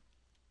growth.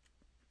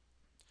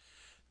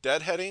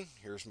 Deadheading,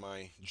 here's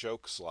my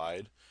joke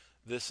slide.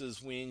 This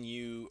is when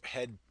you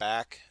head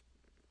back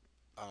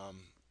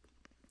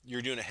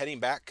You're doing a heading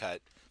back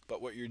cut,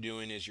 but what you're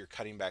doing is you're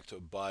cutting back to a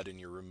bud and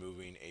you're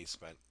removing a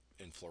spent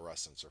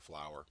inflorescence or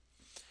flower.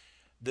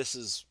 This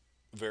is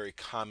very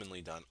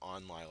commonly done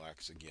on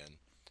lilacs again,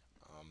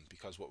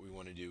 because what we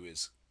want to do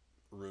is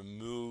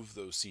remove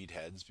those seed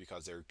heads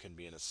because there can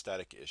be an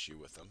aesthetic issue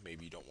with them.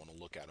 Maybe you don't want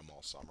to look at them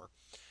all summer.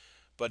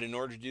 But in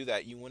order to do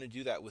that, you want to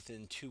do that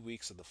within 2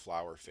 weeks of the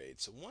flower fade.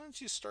 So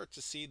once you start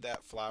to see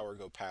that flower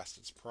go past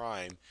its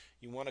prime,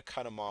 you want to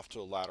cut them off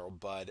to a lateral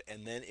bud,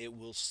 and then it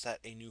will set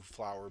a new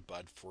flower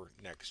bud for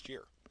next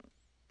year.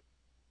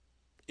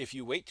 If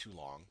you wait too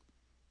long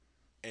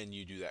and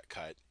you do that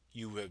cut,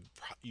 you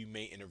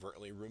may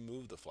inadvertently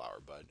remove the flower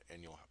bud,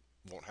 and you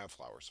won't have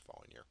flowers the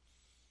following year.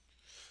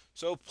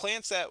 So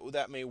plants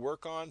that may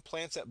work on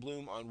plants that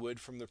bloom on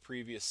wood from the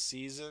previous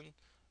season,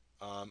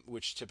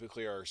 which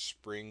typically are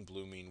spring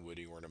blooming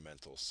woody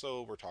ornamentals.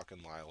 So we're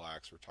talking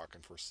lilacs, we're talking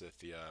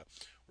forsythia,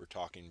 we're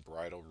talking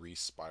bridal wreath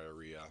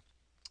spirea,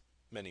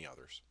 many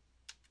others.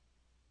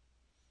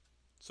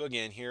 So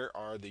again, here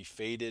are the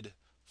faded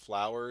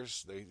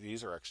flowers.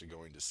 These are actually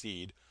going to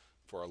seed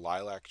for a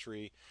lilac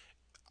tree.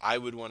 I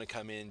would want to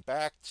come in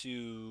back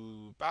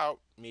to about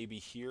maybe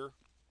here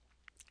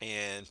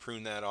and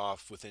prune that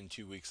off within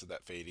 2 weeks of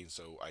that fading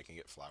so I can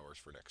get flowers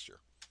for next year.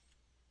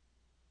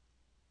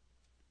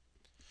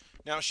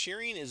 Now,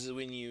 shearing is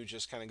when you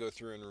just kind of go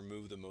through and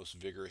remove the most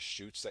vigorous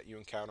shoots that you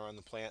encounter on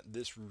the plant.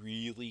 This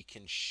really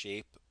can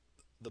shape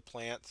the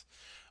plant.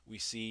 We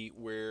see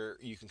where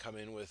you can come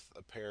in with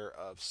a pair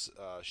of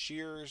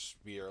shears,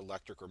 be it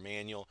electric or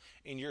manual,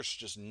 and you're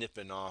just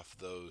nipping off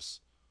those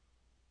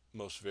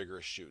most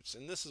vigorous shoots.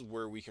 And this is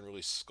where we can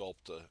really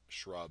sculpt a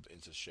shrub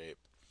into shape.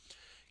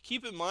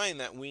 Keep in mind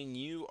that when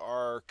you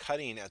are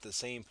cutting at the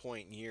same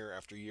point year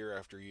after year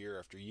after year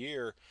after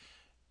year,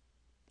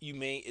 you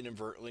may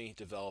inadvertently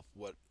develop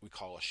what we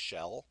call a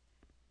shell.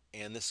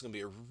 And this is going to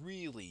be a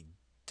really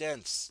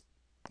dense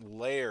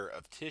layer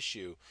of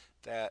tissue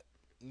that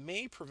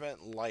may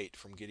prevent light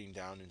from getting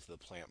down into the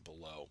plant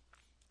below.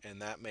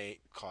 And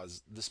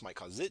this might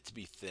cause it to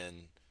be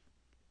thin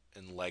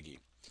and leggy.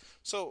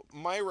 So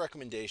my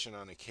recommendation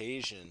on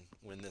occasion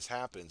when this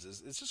happens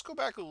is just go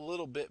back a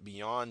little bit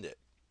beyond it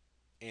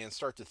and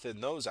start to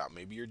thin those out.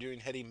 Maybe you're doing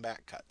heading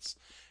back cuts.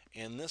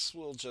 And this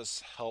will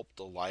just help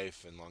the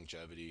life and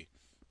longevity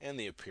and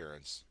the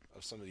appearance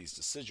of some of these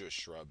deciduous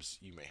shrubs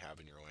you may have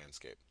in your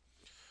landscape.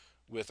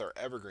 With our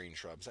evergreen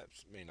shrubs, that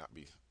may not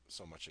be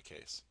so much a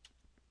case.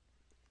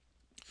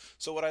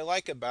 So what I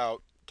like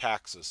about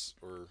Taxus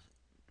or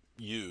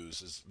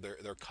Yews is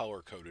they're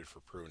color coded for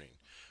pruning.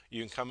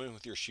 You can come in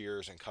with your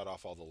shears and cut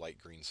off all the light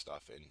green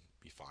stuff and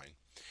be fine.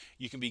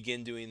 You can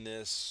begin doing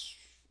this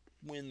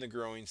when the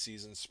growing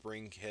season,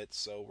 spring hits.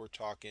 So we're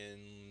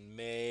talking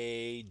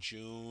May,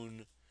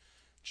 June,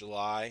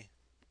 July.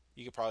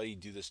 You could probably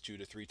do this 2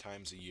 to 3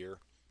 times a year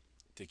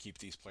to keep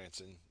these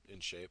plants in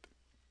shape.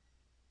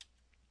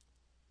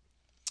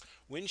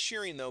 When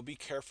shearing, though, be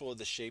careful of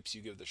the shapes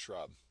you give the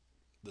shrub,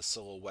 the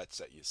silhouettes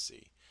that you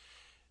see.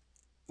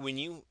 When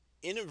you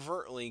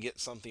inadvertently get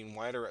something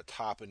wider at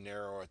top and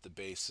narrow at the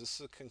base,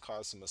 this can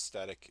cause some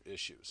aesthetic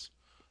issues.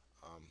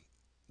 Um,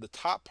 the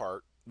top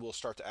part will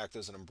start to act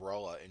as an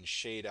umbrella and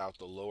shade out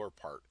the lower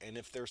part. And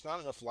if there's not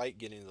enough light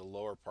getting to the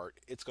lower part,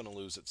 it's going to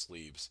lose its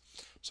leaves.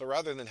 So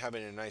rather than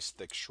having a nice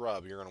thick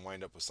shrub, you're going to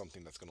wind up with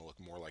something that's going to look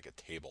more like a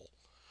table.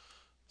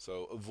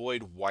 So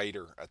avoid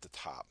wider at the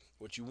top.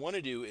 What you want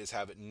to do is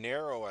have it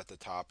narrow at the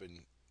top and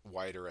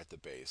wider at the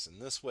base.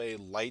 And this way,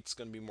 light's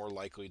going to be more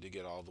likely to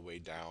get all the way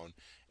down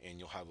and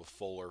you'll have a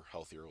fuller,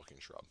 healthier looking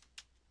shrub.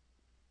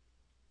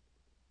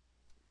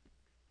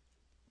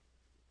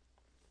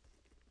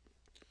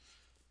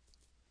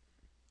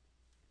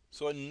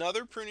 So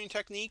another pruning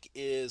technique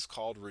is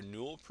called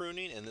renewal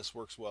pruning, and this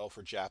works well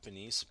for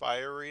Japanese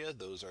spirea.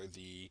 Those are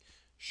the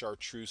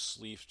chartreuse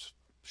leafed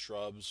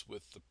shrubs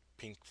with the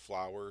pink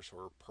flowers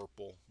or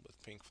purple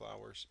with pink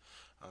flowers.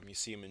 You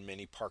see them in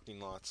many parking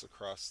lots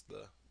across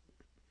the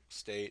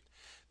state.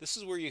 This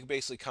is where you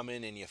basically come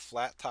in and you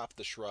flat top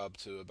the shrub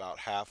to about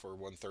half or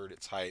 1/3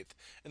 its height,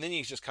 and then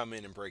you just come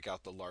in and break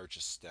out the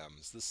largest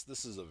stems.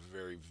 This is a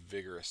very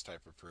vigorous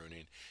type of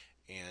pruning,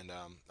 and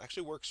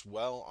actually works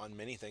well on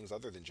many things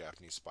other than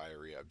Japanese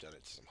spirea. I've done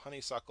it to some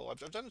honeysuckle. I've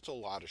done it to a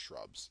lot of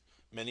shrubs,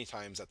 many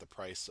times at the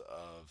price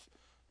of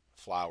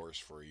flowers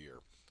for a year.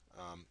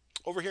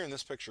 Over here in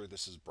this picture,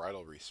 this is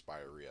bridal wreath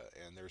spirea,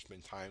 and there's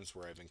been times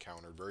where I've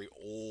encountered very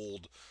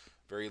old,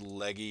 very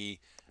leggy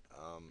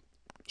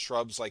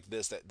shrubs like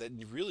this that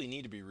really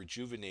need to be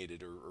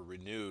rejuvenated or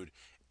renewed.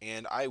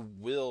 And I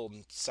will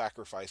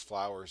sacrifice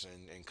flowers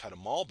and cut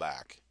them all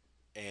back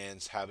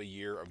and have a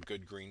year of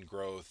good green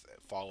growth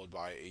followed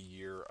by a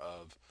year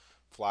of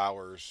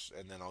flowers,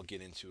 and then I'll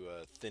get into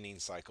a thinning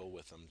cycle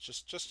with them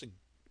just to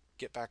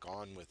get back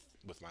on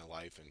with my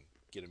life and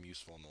get them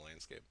useful in the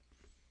landscape.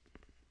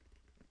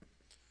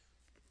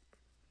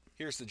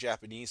 Here's the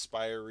Japanese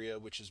spirea,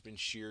 which has been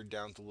sheared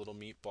down to little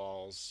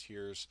meatballs.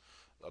 Here's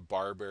a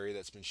barberry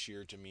that's been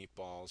sheared to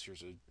meatballs.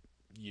 Here's a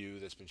yew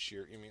that's been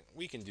sheared. I mean,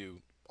 we can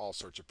do all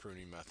sorts of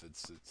pruning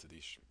methods to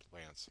these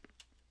plants.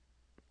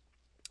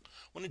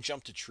 I want to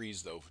jump to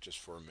trees though just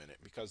for a minute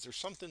because there's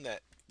something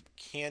that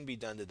can be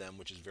done to them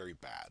which is very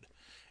bad.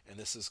 And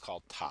this is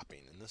called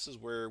topping. And this is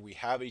where we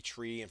have a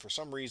tree and for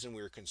some reason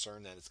we are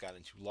concerned that it's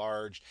gotten too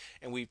large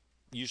and we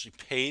usually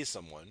pay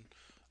someone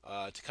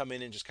to come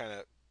in and just kind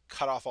of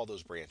cut off all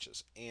those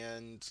branches.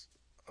 And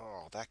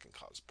oh, that can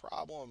cause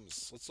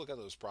problems. Let's look at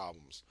those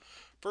problems.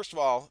 First of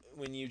all,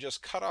 when you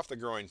just cut off the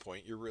growing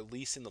point, you're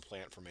releasing the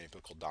plant from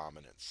apical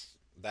dominance.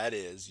 That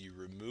is, you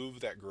remove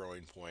that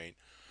growing point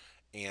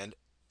and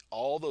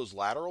all those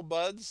lateral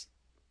buds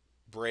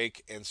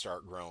break and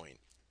start growing.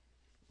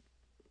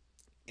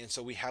 And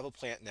so we have a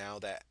plant now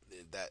that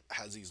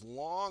has these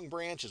long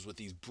branches with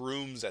these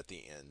brooms at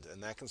the end,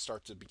 and that can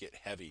start to get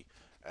heavy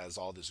as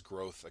all this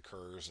growth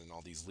occurs and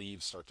all these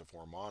leaves start to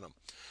form on them.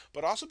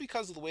 But also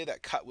because of the way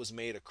that cut was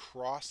made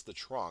across the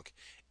trunk,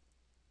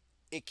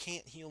 it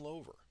can't heal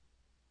over.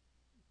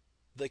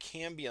 The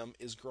cambium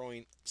is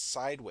growing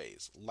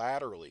sideways,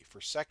 laterally, for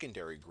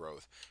secondary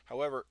growth.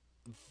 However,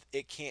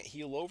 it can't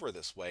heal over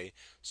this way.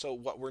 So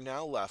what we're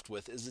now left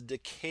with is a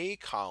decay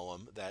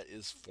column that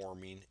is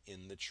forming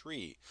in the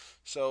tree.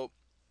 So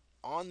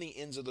on the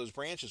ends of those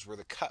branches where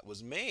the cut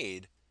was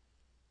made,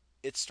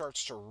 it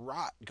starts to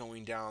rot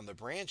going down the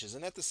branches.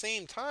 And at the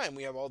same time,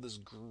 we have all this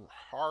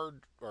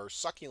hard or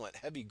succulent,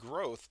 heavy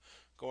growth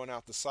going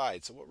out the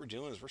side. So what we're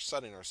doing is we're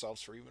setting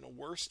ourselves for even a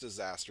worse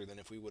disaster than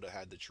if we would have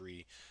had the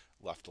tree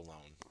left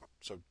alone.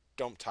 So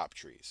don't top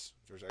trees.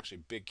 There's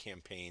actually big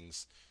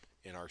campaigns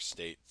in our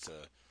state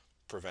to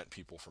prevent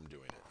people from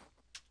doing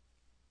it.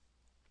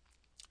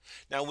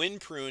 Now, when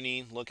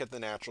pruning, look at the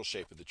natural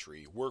shape of the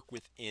tree. Work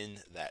within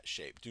that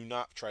shape. Do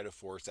not try to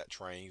force that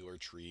triangular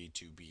tree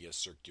to be a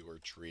circular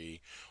tree,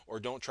 or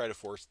don't try to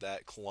force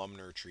that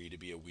columnar tree to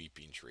be a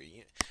weeping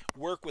tree.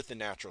 Work with the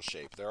natural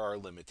shape. There are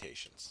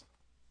limitations.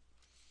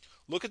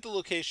 Look at the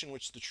location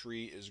which the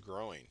tree is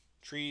growing.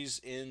 Trees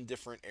in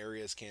different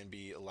areas can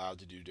be allowed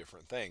to do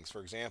different things.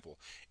 For example,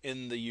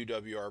 in the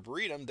UW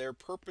Arboretum, they're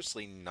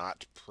purposely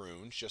not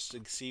pruned just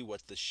to see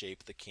what the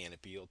shape the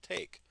canopy will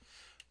take.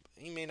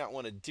 You may not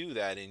want to do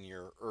that in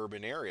your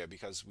urban area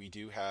because we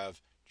do have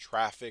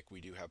traffic,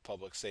 we do have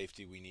public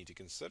safety we need to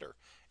consider,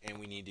 and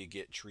we need to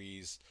get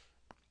trees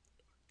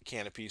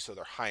canopies so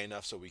they're high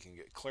enough so we can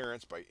get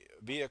clearance by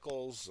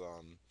vehicles.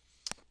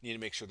 Need to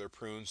make sure they're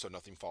pruned so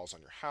nothing falls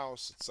on your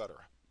house, etc.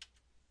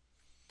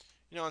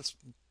 You know, it's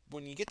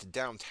when you get to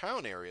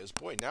downtown areas,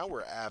 boy, now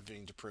we're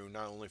having to prune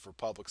not only for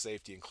public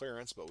safety and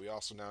clearance, but we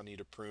also now need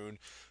to prune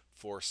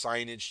for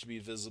signage to be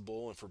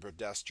visible and for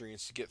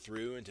pedestrians to get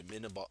through and to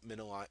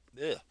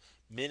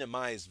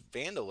minimize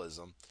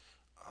vandalism.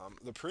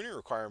 The pruning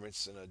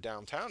requirements in a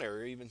downtown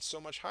area are even so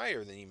much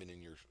higher than even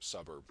in your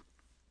suburb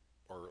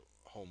or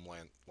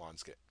homeland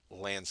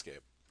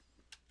landscape.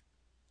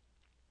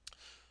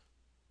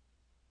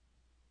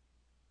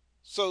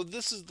 So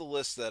this is the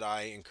list that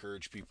I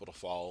encourage people to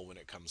follow when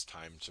it comes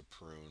time to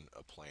prune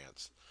a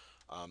plant.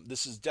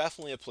 This is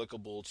definitely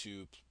applicable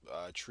to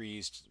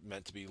trees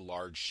meant to be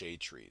large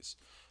shade trees.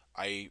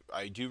 I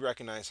do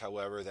recognize,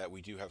 however, that we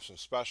do have some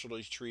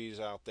specialty trees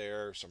out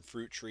there, some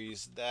fruit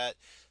trees, that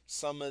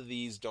some of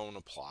these don't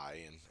apply,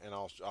 and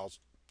I'll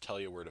tell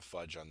you where to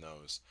fudge on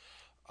those.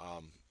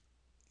 Um,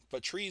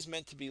 but trees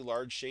meant to be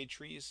large shade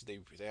trees,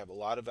 they have a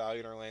lot of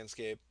value in our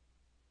landscape.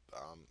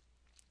 Um,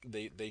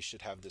 they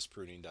should have this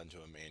pruning done to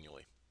them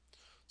manually.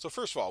 So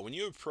first of all, when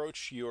you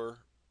approach your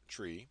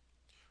tree,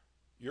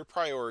 your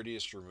priority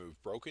is to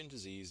remove broken,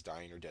 diseased,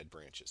 dying, or dead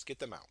branches. Get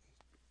them out.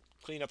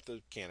 Clean up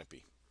the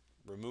canopy.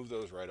 Remove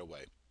those right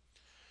away.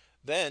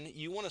 Then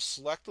you want to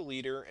select a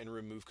leader and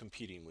remove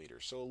competing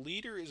leaders. So a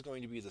leader is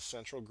going to be the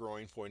central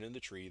growing point in the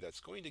tree that's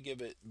going to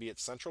be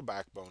its central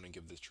backbone and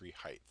give the tree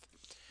height.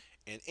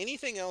 And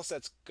anything else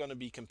that's going to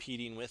be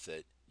competing with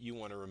it, you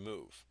want to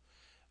remove.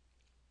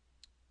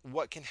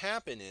 What can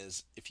happen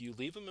is if you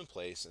leave them in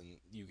place and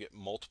you get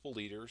multiple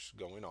leaders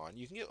going on,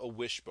 you can get a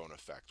wishbone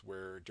effect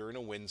where during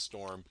a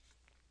windstorm,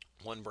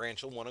 one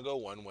branch will want to go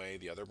one way,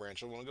 the other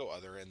branch will want to go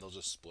other, and they'll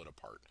just split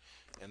apart.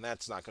 And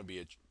that's not going to be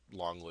a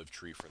long-lived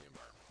tree for the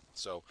environment.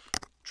 So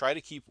try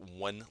to keep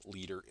one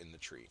leader in the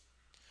tree.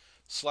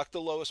 Select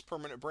the lowest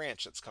permanent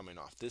branch that's coming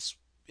off. This,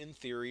 in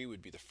theory,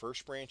 would be the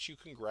first branch you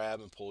can grab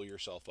and pull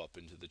yourself up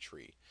into the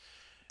tree.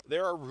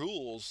 There are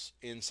rules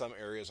in some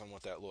areas on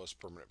what that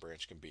lowest permanent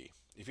branch can be.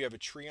 If you have a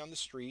tree on the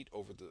street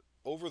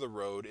over the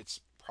road, it's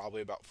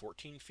probably about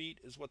 14 feet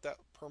is what that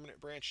permanent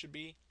branch should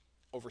be.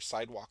 Over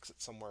sidewalks,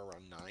 it's somewhere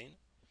around 9.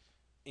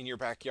 In your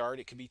backyard,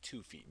 it could be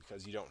 2 feet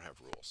because you don't have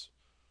rules.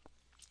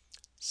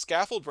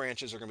 Scaffold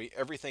branches are going to be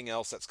everything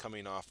else that's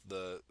coming off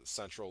the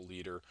central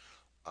leader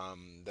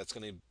that's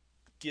going to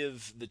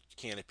give the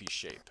canopy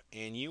shape.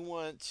 And you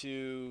want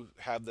to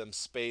have them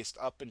spaced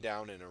up and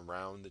down and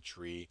around the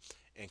tree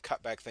and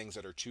cut back things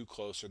that are too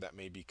close or that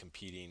may be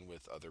competing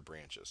with other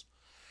branches.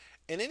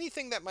 And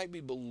anything that might be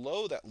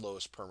below that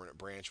lowest permanent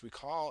branch we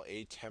call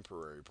a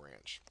temporary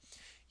branch.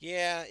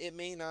 Yeah, it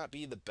may not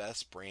be the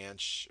best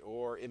branch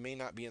or it may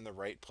not be in the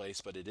right place,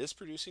 but it is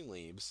producing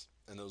leaves,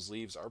 and those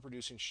leaves are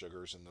producing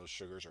sugars, and those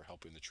sugars are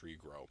helping the tree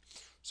grow.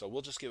 So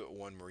we'll just give it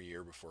one more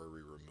year before we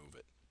remove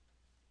it.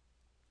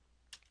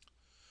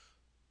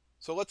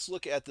 So let's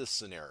look at this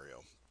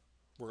scenario.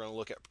 We're going to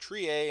look at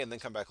tree A and then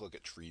come back and look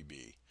at tree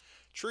B.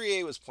 Tree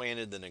A was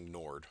planted and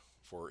ignored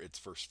for its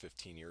first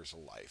 15 years of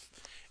life.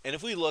 And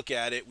if we look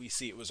at it, we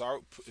see it was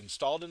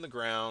installed in the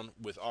ground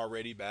with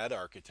already bad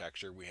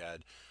architecture. We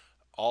had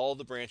all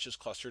the branches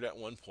clustered at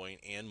one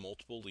point and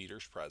multiple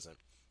leaders present.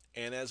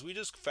 And as we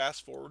just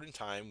fast forward in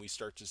time, we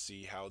start to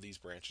see how these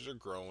branches are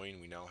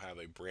growing. We now have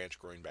a branch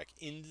growing back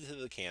into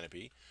the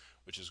canopy,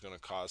 which is going to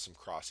cause some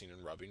crossing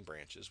and rubbing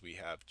branches. We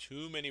have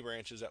too many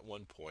branches at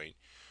one point.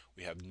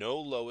 We have no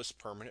lowest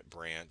permanent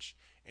branch.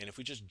 And if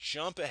we just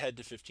jump ahead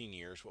to 15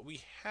 years, what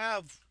we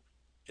have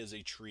is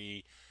a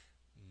tree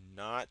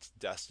not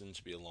destined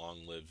to be a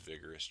long lived,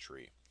 vigorous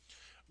tree.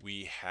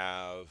 We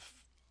have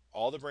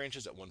all the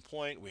branches at one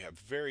point. We have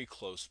very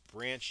close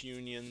branch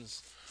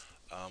unions.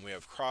 We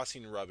have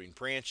crossing and rubbing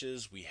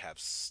branches. We have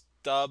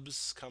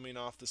stubs coming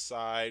off the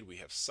side. We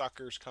have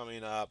suckers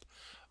coming up.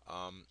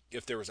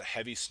 If there was a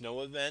heavy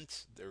snow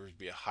event, there would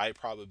be a high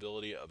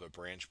probability of a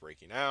branch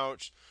breaking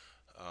out.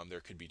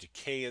 There could be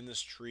decay in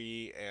this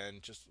tree,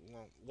 and just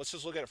well, let's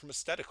just look at it from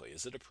aesthetically.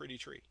 Is it a pretty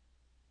tree?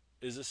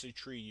 Is this a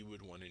tree you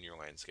would want in your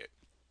landscape?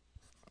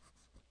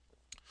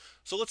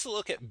 So let's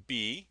look at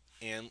B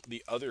and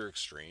the other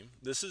extreme.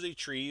 This is a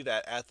tree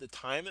that at the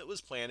time it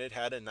was planted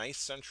had a nice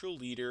central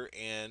leader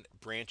and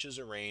branches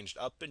arranged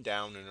up and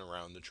down and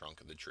around the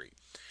trunk of the tree.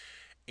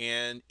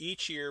 And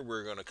each year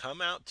we're going to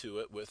come out to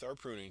it with our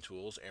pruning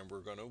tools and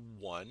we're going to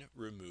one,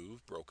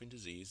 remove broken,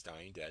 diseased,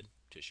 dying, dead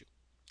tissue.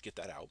 Get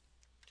that out.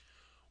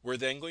 We're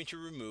then going to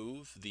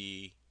remove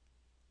the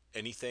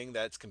anything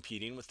that's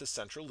competing with the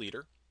central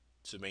leader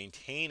to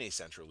maintain a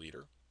central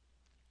leader.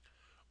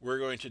 We're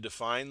going to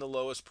define the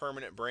lowest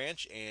permanent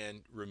branch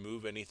and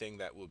remove anything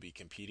that will be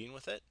competing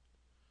with it.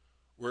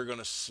 We're going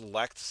to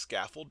select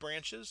scaffold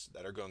branches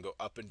that are going to go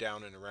up and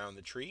down and around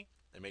the tree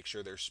and make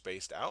sure they're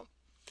spaced out.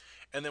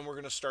 And then we're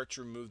going to start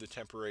to remove the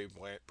temporary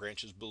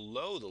branches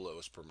below the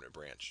lowest permanent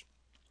branch.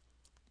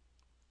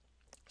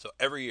 So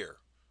every year,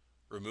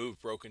 remove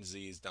broken,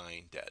 diseased,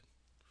 dying, dead.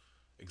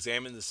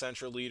 Examine the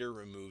central leader,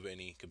 remove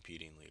any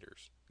competing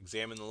leaders.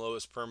 Examine the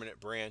lowest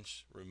permanent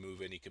branch,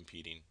 remove any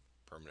competing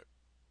permanent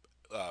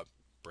uh,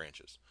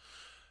 branches.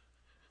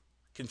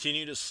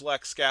 Continue to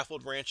select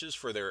scaffold branches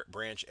for their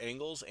branch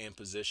angles and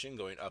position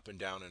going up and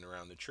down and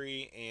around the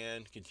tree,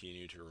 and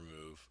continue to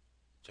remove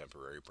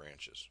temporary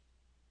branches.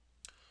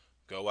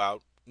 Go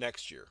out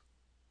next year.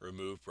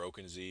 Remove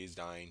broken, diseased,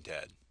 dying,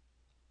 dead.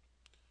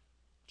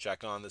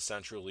 Check on the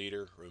central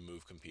leader,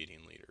 remove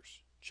competing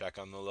leaders. Check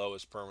on the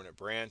lowest permanent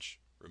branch,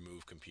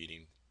 remove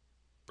competing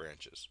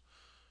branches.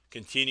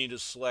 Continue to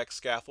select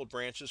scaffold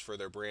branches for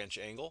their branch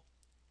angle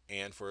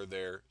and for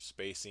their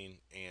spacing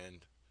and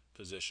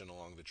position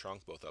along the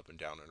trunk, both up and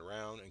down and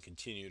around, and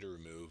continue to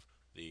remove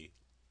the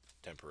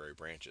temporary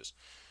branches.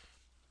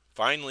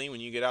 Finally, when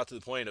you get out to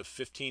the point of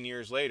 15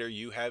 years later,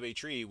 you have a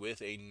tree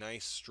with a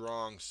nice,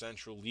 strong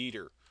central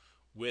leader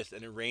with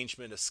an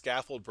arrangement of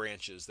scaffold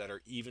branches that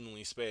are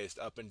evenly spaced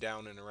up and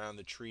down and around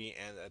the tree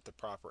and at the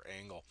proper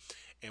angle.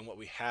 And what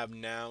we have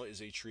now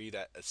is a tree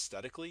that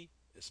aesthetically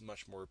is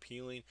much more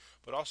appealing,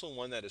 but also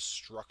one that is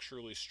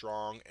structurally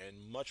strong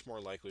and much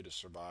more likely to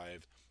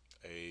survive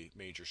a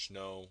major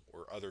snow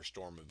or other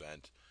storm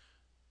event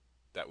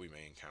that we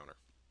may encounter.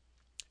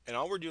 And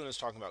all we're doing is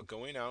talking about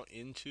going out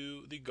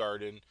into the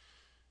garden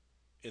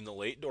in the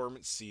late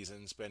dormant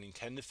season, spending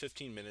 10 to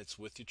 15 minutes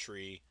with the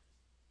tree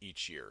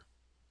each year.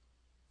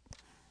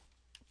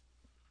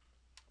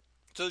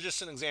 So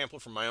just an example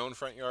from my own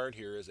front yard,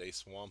 here is a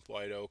swamp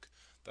white oak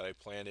that I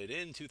planted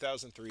in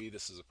 2003.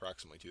 This is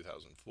approximately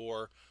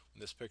 2004 when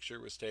this picture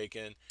was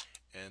taken.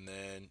 And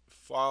then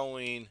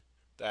following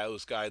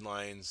those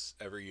guidelines,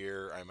 every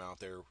year I'm out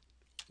there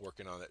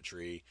working on that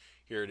tree.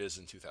 Here it is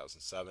in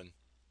 2007,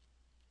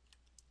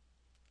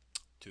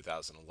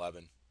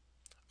 2011.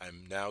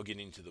 I'm now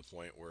getting to the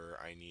point where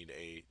I need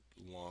a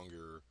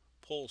longer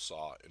pole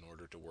saw in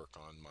order to work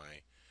on my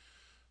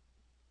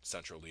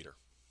central leader.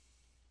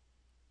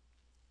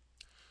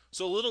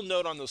 So a little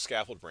note on those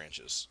scaffold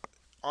branches.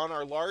 On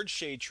our large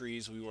shade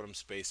trees, we want them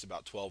spaced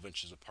about 12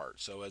 inches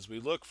apart. So as we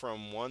look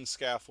from one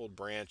scaffold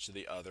branch to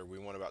the other, we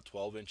want about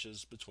 12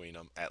 inches between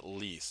them, at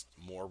least.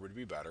 More would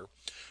be better.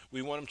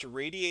 We want them to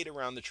radiate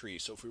around the tree.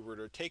 So if we were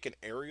to take an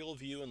aerial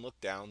view and look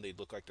down, they'd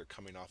look like they're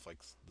coming off like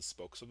the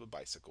spokes of a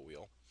bicycle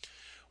wheel.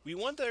 We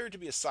want there to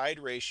be a size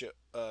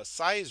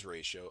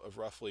ratio of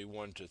roughly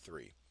 1 to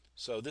 3.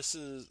 So this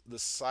is the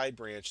side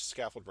branch,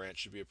 scaffold branch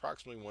should be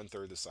approximately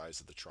 1/3 the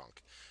size of the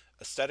trunk.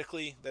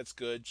 Aesthetically, that's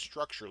good.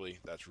 Structurally,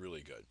 that's really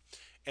good.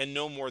 And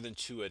no more than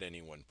two at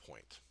any one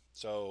point.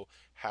 So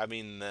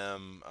having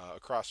them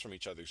across from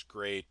each other is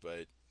great,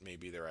 but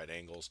maybe they're at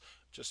angles.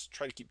 Just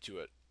try to keep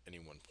two at any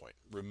one point.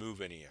 Remove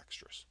any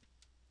extras.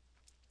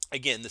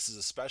 Again, this is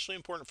especially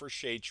important for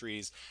shade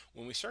trees.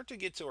 When we start to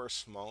get to our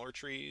smaller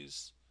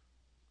trees,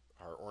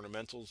 our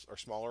ornamentals, our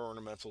smaller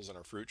ornamentals, and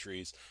our fruit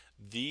trees.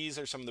 These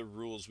are some of the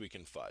rules we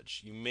can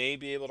fudge. You may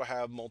be able to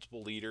have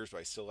multiple leaders, but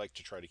I still like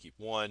to try to keep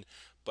one.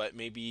 But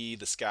maybe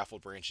the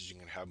scaffold branches, you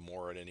can have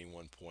more at any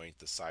one point.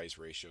 The size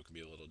ratio can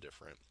be a little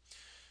different.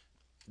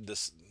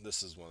 This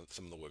is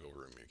some of the wiggle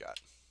room you got.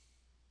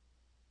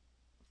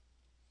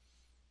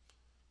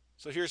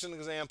 So here's an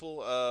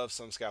example of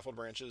some scaffold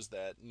branches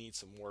that need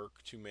some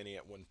work, too many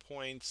at one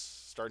point,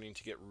 starting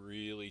to get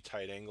really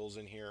tight angles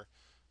in here.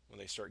 When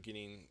they start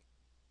getting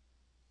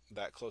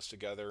that close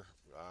together,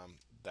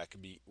 that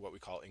could be what we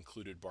call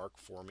included bark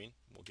forming.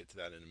 We'll get to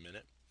that in a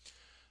minute.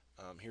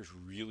 Here's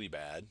really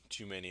bad,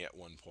 too many at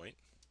one point.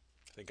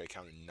 I think I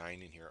counted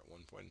 9 in here at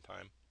one point in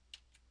time.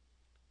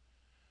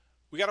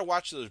 We got to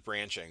watch those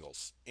branch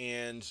angles,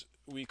 and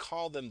we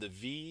call them the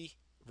V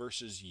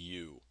versus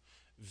U.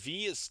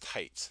 V is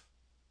tight,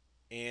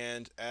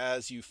 and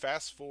as you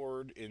fast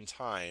forward in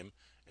time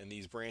and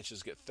these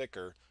branches get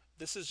thicker,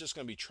 this is just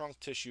going to be trunk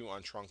tissue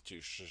on trunk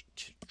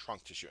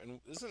tissue,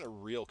 and this isn't a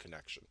real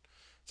connection.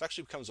 It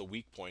actually becomes a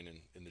weak point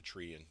in the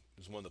tree, and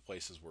is one of the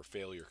places where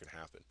failure can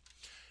happen.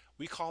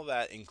 We call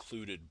that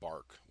included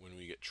bark when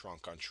we get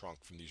trunk on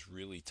trunk from these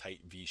really tight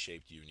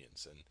V-shaped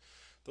unions. And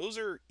those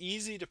are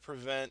easy to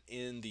prevent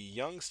in the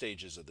young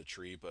stages of the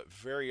tree, but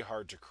very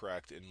hard to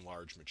correct in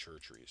large mature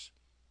trees.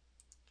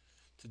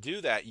 To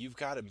do that, you've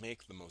got to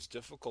make the most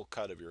difficult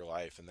cut of your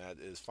life, and that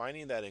is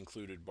finding that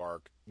included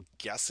bark,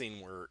 guessing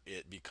where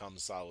it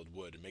becomes solid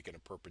wood, and making a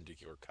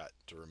perpendicular cut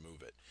to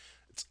remove it.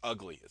 It's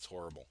ugly, it's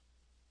horrible.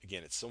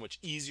 Again, it's so much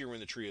easier when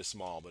the tree is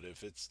small, but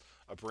if it's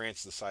a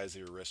branch the size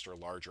of your wrist or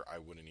larger, I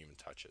wouldn't even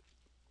touch it.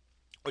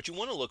 What you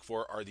want to look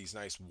for are these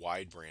nice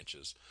wide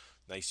branches,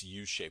 nice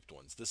U-shaped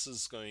ones. This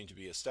is going to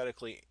be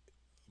aesthetically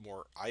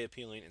more eye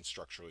appealing and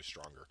structurally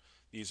stronger.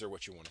 These are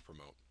what you want to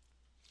promote.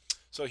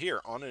 So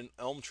here on an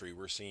elm tree,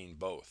 we're seeing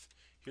both.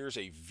 Here's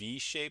a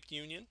V-shaped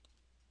union,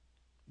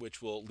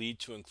 which will lead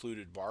to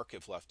included bark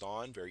if left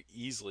on. Very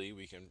easily,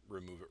 we can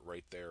remove it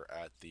right there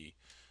at the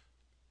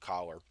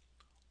collar.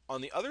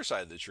 On the other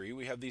side of the tree,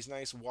 we have these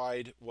nice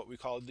wide, what we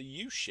call the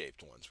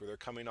U-shaped ones, where they're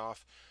coming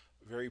off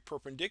very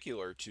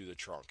perpendicular to the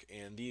trunk.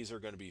 And these are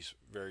going to be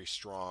very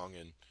strong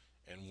and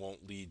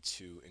won't lead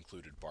to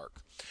included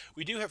bark.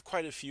 We do have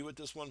quite a few at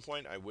this one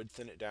point. I would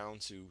thin it down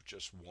to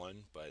just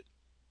one, but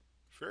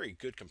very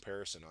good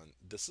comparison on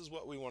this is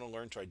what we want to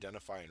learn to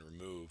identify and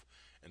remove,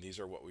 and these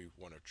are what we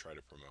want to try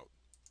to promote.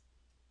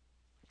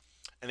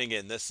 And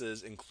again, this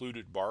is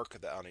included bark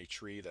on a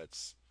tree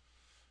that's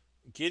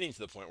getting to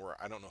the point where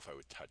I don't know if I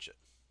would touch it.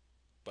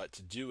 But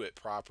to do it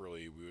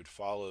properly, we would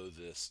follow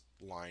this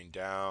line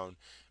down,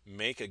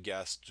 make a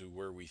guess to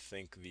where we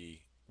think the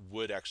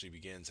wood actually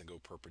begins, and go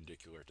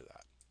perpendicular to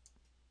that.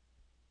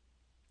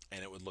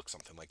 And it would look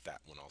something like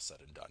that when all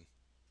said and done.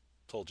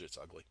 Told you it's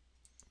ugly.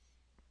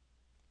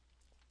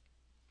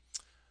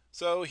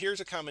 So here's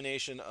a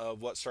combination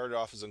of what started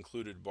off as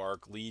included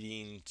bark,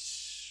 leading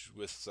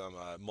with some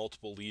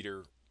multiple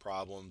leader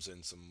problems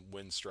and some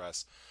wind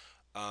stress.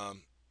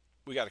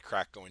 We got a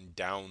crack going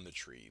down the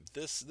tree.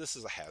 This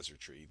is a hazard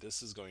tree.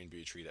 This is going to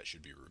be a tree that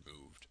should be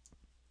removed.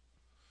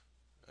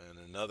 And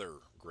another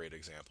great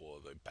example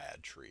of a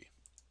bad tree.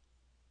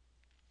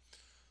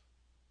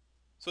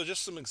 So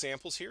just some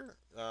examples here.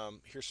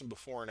 Here's some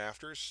before and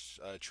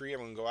afters. Tree, I'm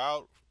going to go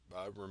out,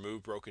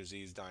 remove broken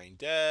disease, dying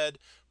dead.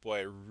 Boy,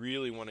 I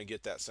really want to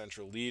get that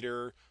central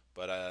leader,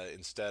 but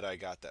instead I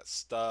got that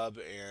stub,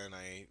 and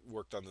I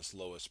worked on this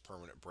lowest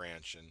permanent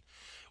branch. And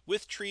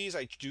with trees,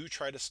 I do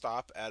try to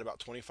stop at about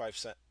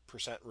 25%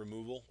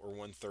 removal, or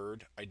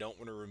 1/3. I don't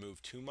want to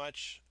remove too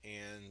much,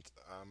 and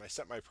I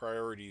set my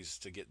priorities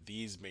to get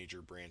these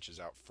major branches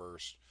out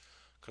first,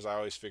 because I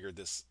always figured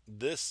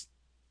this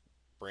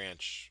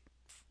branch,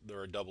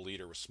 or a double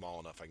leader, was small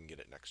enough I can get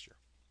it next year.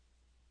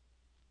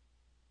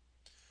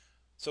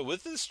 So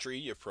with this tree,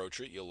 you approach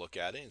it, you look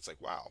at it, and it's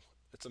like, wow,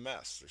 it's a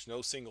mess. There's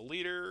no single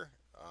leader.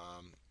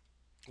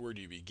 Where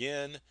do you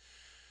begin?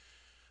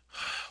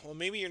 Well,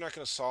 maybe you're not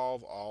going to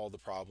solve all the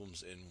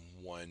problems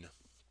in one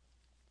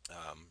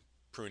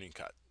pruning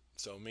cut.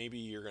 So maybe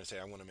you're going to say,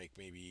 I want to make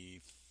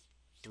maybe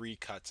 3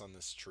 cuts on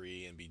this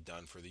tree and be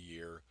done for the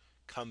year.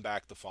 Come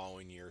back the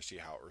following year, see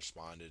how it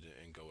responded,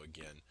 and go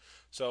again.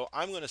 So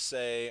I'm going to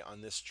say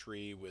on this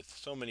tree with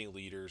so many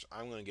leaders,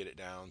 I'm going to get it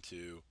down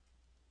to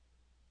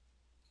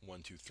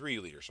 1, 2, 3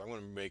 leaders. So I'm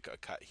going to make a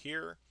cut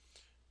here,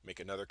 make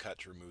another cut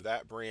to remove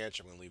that branch.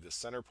 I'm going to leave the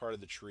center part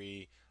of the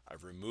tree.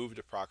 I've removed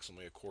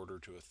approximately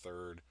 1/4 to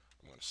 1/3.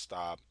 I'm going to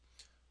stop.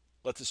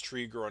 Let this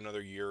tree grow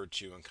another year or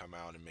two and come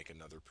out and make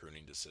another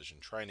pruning decision,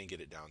 trying to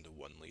get it down to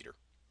 1 leader.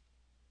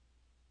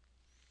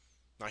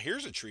 Now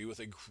here's a tree with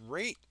a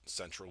great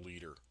central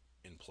leader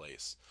in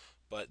place,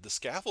 but the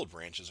scaffold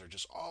branches are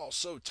just all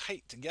so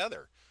tight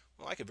together.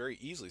 Well, I could very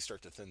easily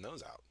start to thin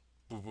those out.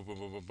 Boom, boom, boom,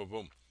 boom, boom, boom,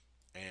 boom,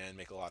 and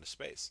make a lot of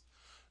space.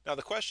 Now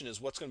the question is,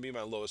 what's going to be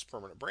my lowest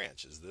permanent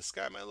branch? Is this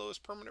guy my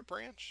lowest permanent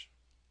branch?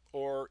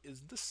 Or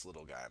is this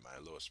little guy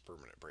my lowest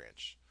permanent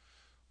branch?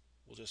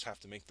 We'll just have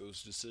to make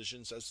those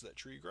decisions as that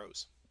tree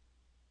grows.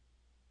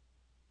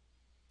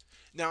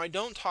 Now, I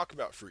don't talk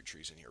about fruit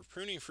trees in here.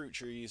 Pruning fruit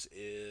trees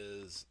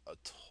is a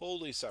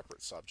totally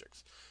separate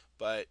subject.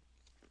 But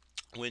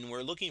when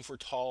we're looking for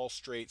tall,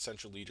 straight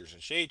central leaders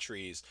and shade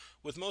trees,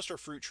 with most of our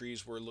fruit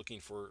trees, we're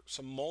looking for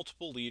some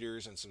multiple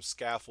leaders and some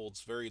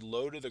scaffolds very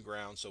low to the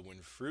ground so when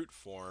fruit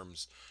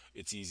forms,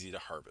 it's easy to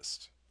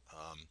harvest.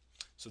 Um,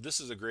 so this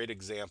is a great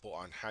example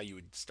on how you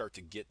would start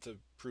to get to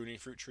pruning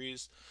fruit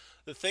trees.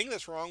 The thing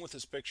that's wrong with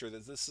this picture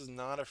is this is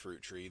not a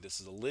fruit tree. This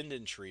is a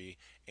linden tree,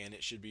 and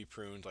it should be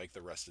pruned like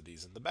the rest of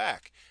these in the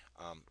back.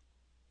 Um,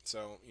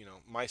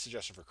 my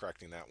suggestion for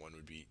correcting that one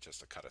would be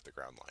just a cut at the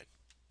ground line.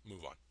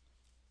 Move on.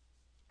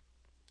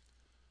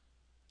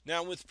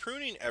 Now, with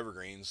pruning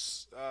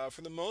evergreens,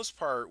 for the most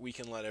part, we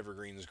can let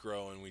evergreens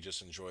grow and we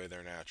just enjoy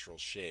their natural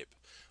shape.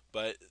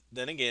 But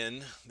then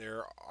again,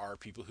 there are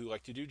people who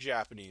like to do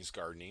Japanese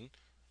gardening,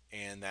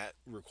 and that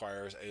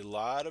requires a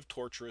lot of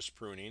torturous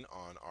pruning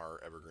on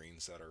our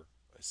evergreens that are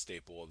a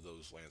staple of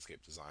those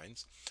landscape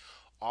designs.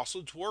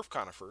 Also, dwarf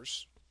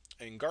conifers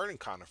and garden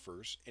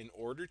conifers, in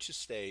order to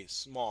stay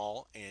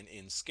small and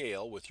in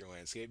scale with your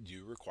landscape,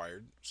 do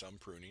require some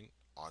pruning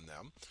on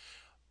them.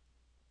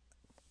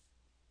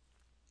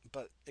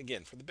 But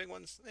again, for the big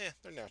ones,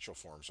 their natural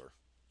forms are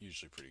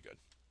usually pretty good.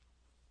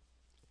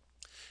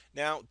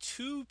 Now,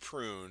 to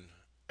prune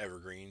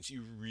evergreens,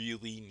 you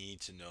really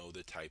need to know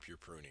the type you're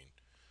pruning.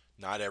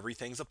 Not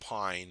everything's a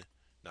pine,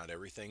 not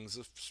everything's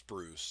a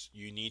spruce.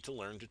 You need to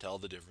learn to tell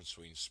the difference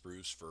between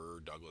spruce, fir,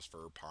 Douglas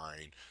fir,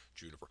 pine,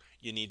 juniper.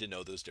 You need to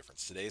know those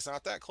differences. Today's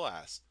not that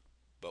class,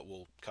 but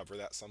we'll cover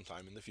that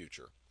sometime in the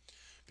future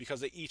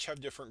because they each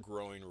have different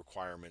growing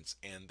requirements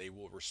and they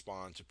will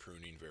respond to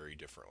pruning very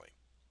differently.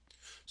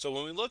 So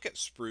when we look at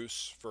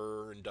spruce,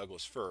 fir, and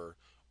Douglas fir,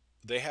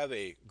 they have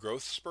a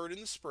growth spurt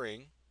in the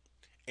spring,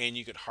 and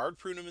you can hard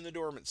prune them in the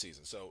dormant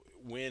season. So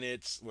when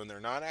they're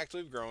not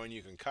actively growing,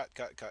 you can cut,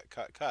 cut, cut,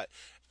 cut, cut,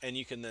 and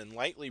you can then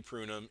lightly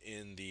prune them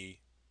in the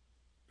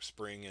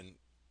spring and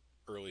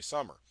early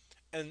summer.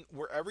 And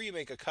wherever you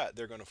make a cut,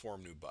 they're going to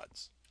form new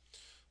buds.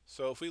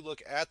 So if we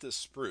look at this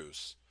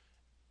spruce,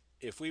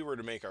 if we were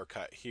to make our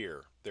cut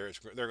here, they're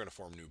going to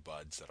form new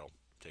buds that'll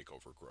take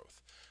over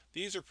growth.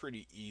 These are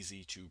pretty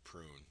easy to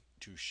prune,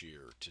 to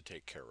shear, to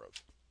take care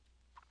of.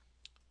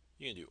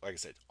 You can do, like I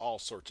said, all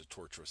sorts of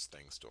torturous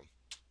things to them.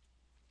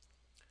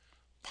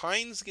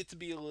 Pines get to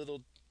be a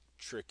little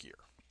trickier.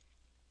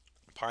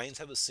 Pines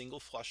have a single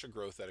flush of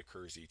growth that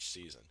occurs each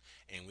season,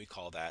 and we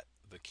call that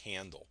the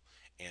candle.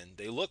 And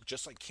they look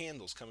just like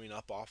candles coming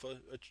up off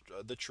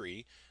the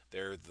tree.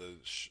 They're the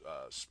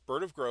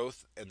spurt of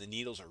growth, and the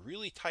needles are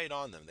really tight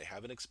on them. They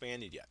haven't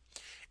expanded yet.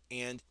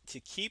 And to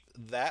keep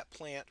that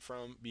plant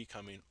from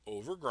becoming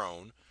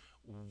overgrown,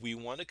 we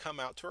want to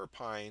come out to our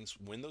pines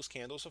when those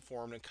candles have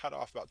formed and cut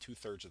off about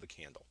 2/3 of the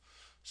candle.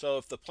 So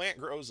if the plant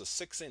grows a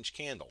 6-inch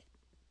candle,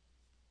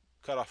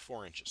 cut off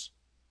 4 inches.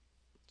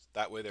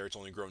 That way there it's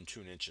only grown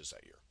 2 inches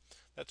that year.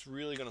 That's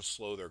really going to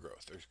slow their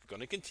growth. They're going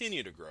to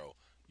continue to grow.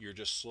 You're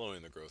just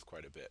slowing the growth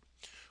quite a bit.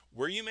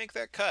 Where you make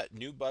that cut,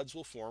 new buds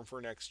will form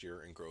for next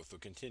year and growth will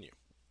continue.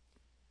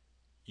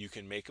 You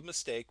can make a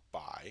mistake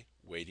by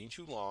waiting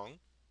too long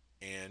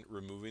and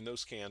removing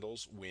those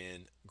candles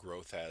when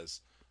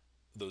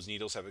those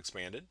needles have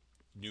expanded,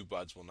 new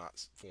buds will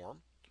not form,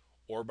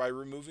 or by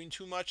removing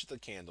too much of the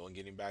candle and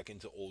getting back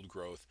into old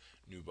growth,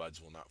 new buds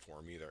will not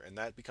form either. And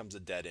that becomes a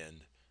dead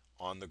end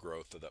on the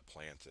growth of that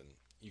plant, and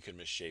you can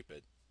misshape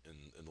it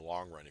in the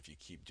long run if you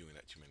keep doing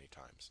that too many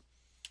times.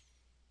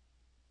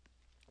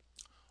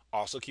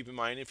 Also, keep in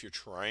mind if you're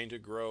trying to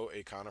grow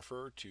a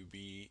conifer to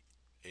be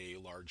a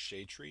large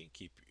shade tree,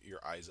 keep your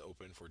eyes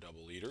open for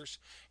double leaders.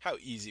 How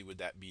easy would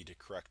that be to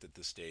correct at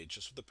this stage?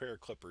 Just with a pair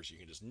of clippers, you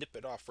can just nip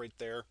it off right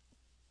there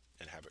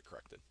and have it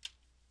corrected.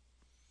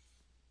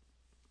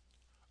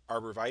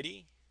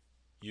 Arborvitae,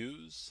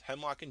 yews,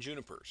 hemlock, and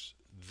junipers.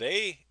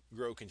 They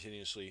grow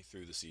continuously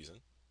through the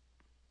season.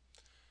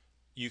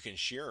 You can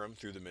shear them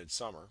through the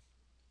midsummer.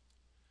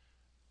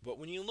 But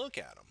when you look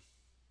at them,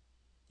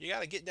 you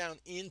got to get down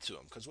into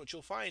them because what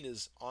you'll find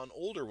is on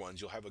older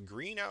ones, you'll have a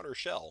green outer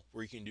shell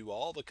where you can do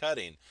all the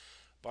cutting,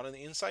 but on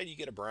the inside, you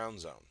get a brown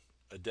zone,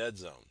 a dead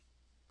zone.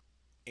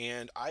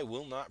 And I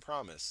will not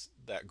promise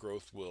that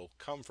growth will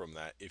come from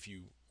that if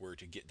you were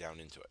to get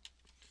down into it.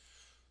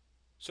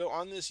 So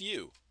on this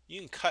yew, you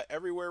can cut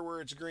everywhere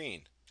where it's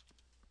green.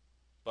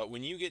 But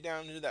when you get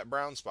down into that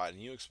brown spot and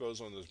you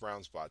expose one of those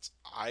brown spots,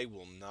 I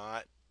will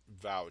not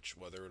vouch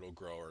whether it'll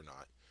grow or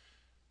not.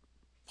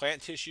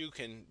 Plant tissue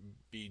can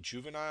be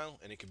juvenile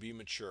and it can be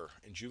mature.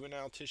 And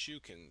juvenile tissue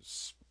can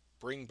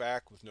spring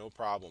back with no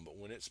problem, but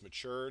when it's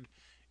matured,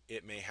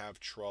 it may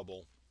have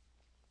trouble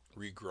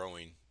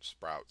regrowing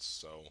sprouts.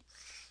 So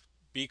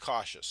be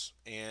cautious.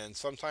 And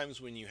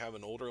sometimes when you have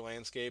an older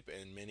landscape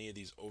and many of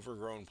these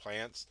overgrown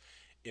plants,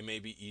 it may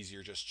be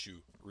easier just to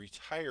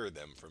retire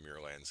them from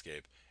your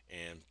landscape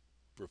and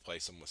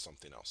replace them with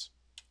something else.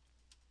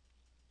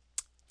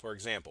 For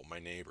example, my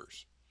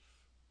neighbors,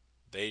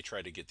 they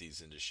tried to get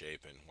these into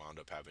shape and wound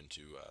up having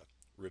to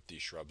rip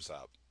these shrubs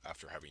up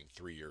after having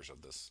 3 years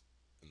of this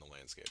in the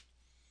landscape.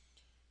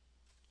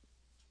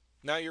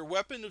 Now, your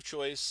weapon of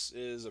choice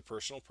is a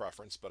personal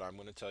preference, but I'm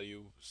going to tell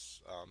you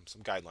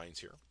some guidelines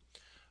here.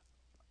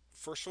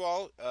 First of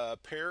all, a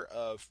pair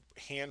of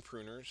hand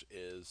pruners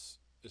is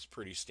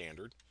pretty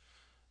standard.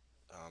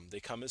 They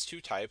come as two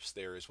types.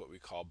 There is what we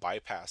call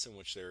bypass, in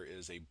which there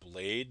is a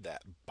blade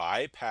that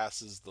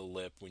bypasses the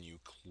lip when you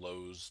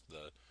close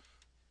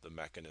the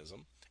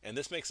mechanism. And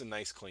this makes a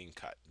nice clean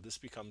cut. This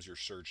becomes your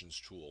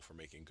surgeon's tool for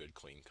making good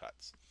clean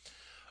cuts.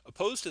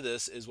 Opposed to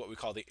this is what we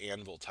call the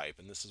anvil type,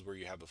 and this is where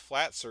you have a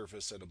flat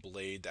surface and a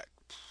blade that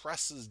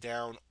presses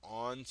down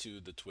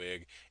onto the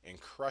twig and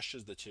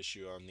crushes the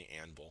tissue on the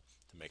anvil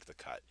to make the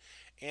cut.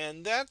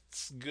 And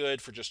that's good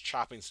for just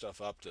chopping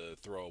stuff up to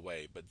throw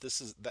away, but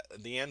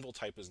the anvil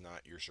type is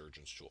not your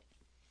surgeon's tool.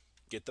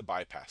 Get the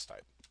bypass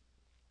type.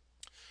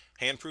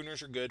 Hand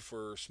pruners are good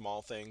for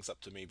small things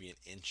up to maybe an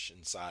inch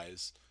in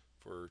size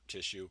for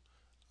tissue.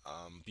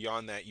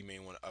 Beyond that, you may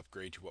want to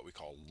upgrade to what we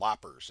call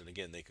loppers, and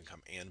again, they can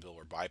come anvil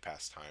or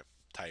bypass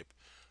type.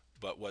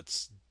 But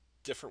what's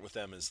different with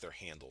them is their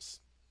handles.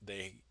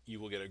 You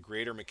will get a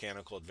greater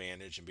mechanical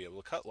advantage and be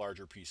able to cut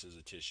larger pieces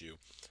of tissue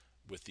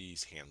with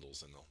these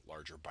handles and the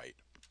larger bite.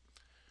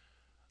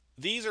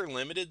 These are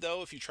limited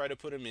though if you try to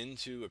put them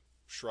into a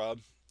shrub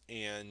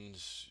and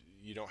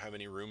you don't have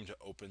any room to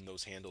open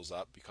those handles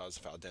up because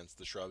of how dense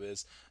the shrub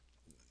is.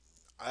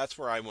 That's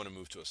where I want to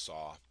move to a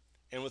saw.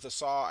 And with a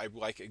saw, I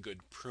like a good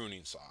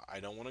pruning saw. I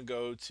don't want to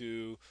go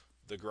to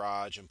the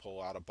garage and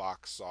pull out a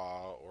box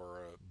saw or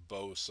a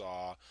bow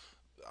saw.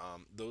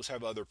 Those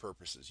have other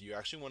purposes. You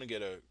actually want to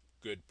get a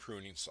good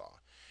pruning saw.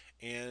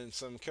 And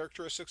some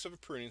characteristics of a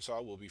pruning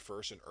saw will be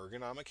first an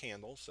ergonomic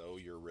handle, so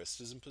your wrist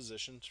is in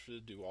position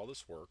to do all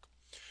this work.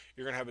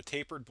 You're going to have a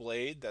tapered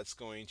blade that's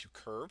going to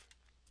curve,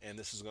 and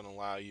this is going to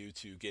allow you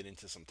to get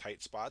into some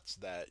tight spots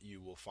that you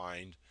will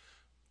find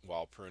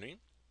while pruning.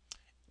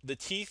 The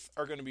teeth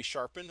are going to be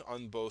sharpened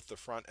on both the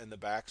front and the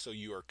back, so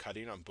you are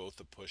cutting on both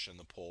the push and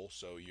the pull,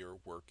 so your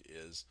work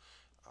is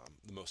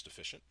the most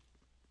efficient.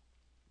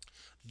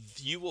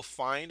 You will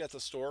find at the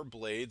store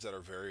blades that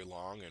are very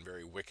long and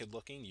very wicked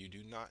looking. You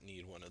do not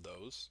need one of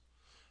those.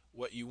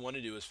 What you want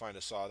to do is find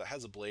a saw that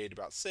has a blade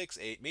about 6,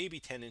 8, maybe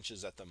 10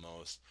 inches at the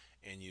most,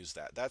 and use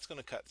that. That's going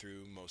to cut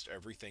through most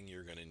everything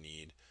you're going to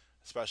need,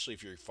 especially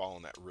if you're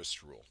following that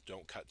wrist rule.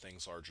 Don't cut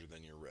things larger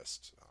than your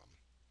wrist.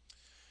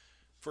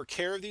 For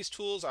care of these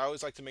tools, I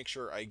always like to make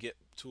sure I get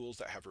tools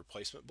that have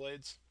replacement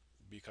blades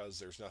because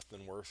there's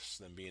nothing worse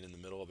than being in the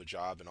middle of a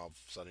job and all of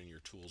a sudden your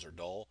tools are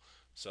dull.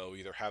 So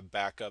either have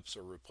backups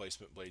or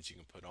replacement blades you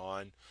can put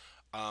on.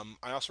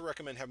 I also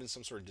recommend having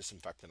some sort of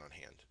disinfectant on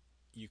hand.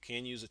 You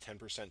can use a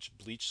 10%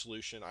 bleach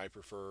solution. I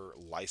prefer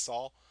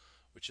Lysol,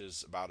 which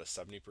is about a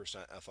 70%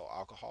 ethyl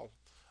alcohol.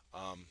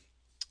 Um,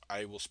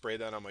 I will spray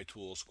that on my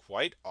tools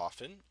quite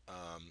often.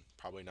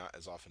 Probably not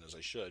as often as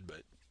I should,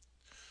 but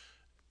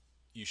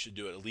you should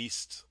do it at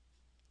least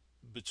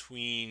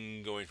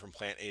between going from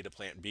plant A to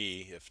plant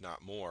B, if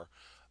not more.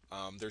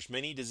 There's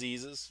many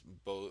diseases,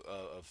 both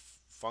of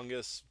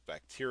fungus,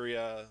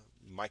 bacteria,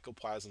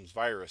 mycoplasms,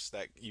 virus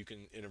that you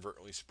can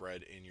inadvertently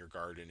spread in your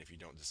garden if you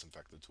don't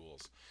disinfect the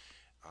tools.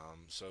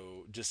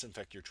 So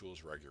disinfect your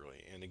tools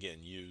regularly, and again,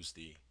 use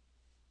the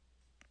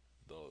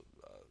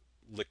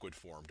liquid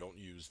form. Don't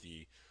use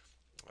the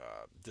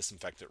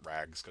disinfectant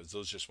rags because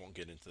those just won't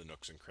get into the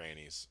nooks and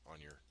crannies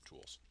on your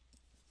tools.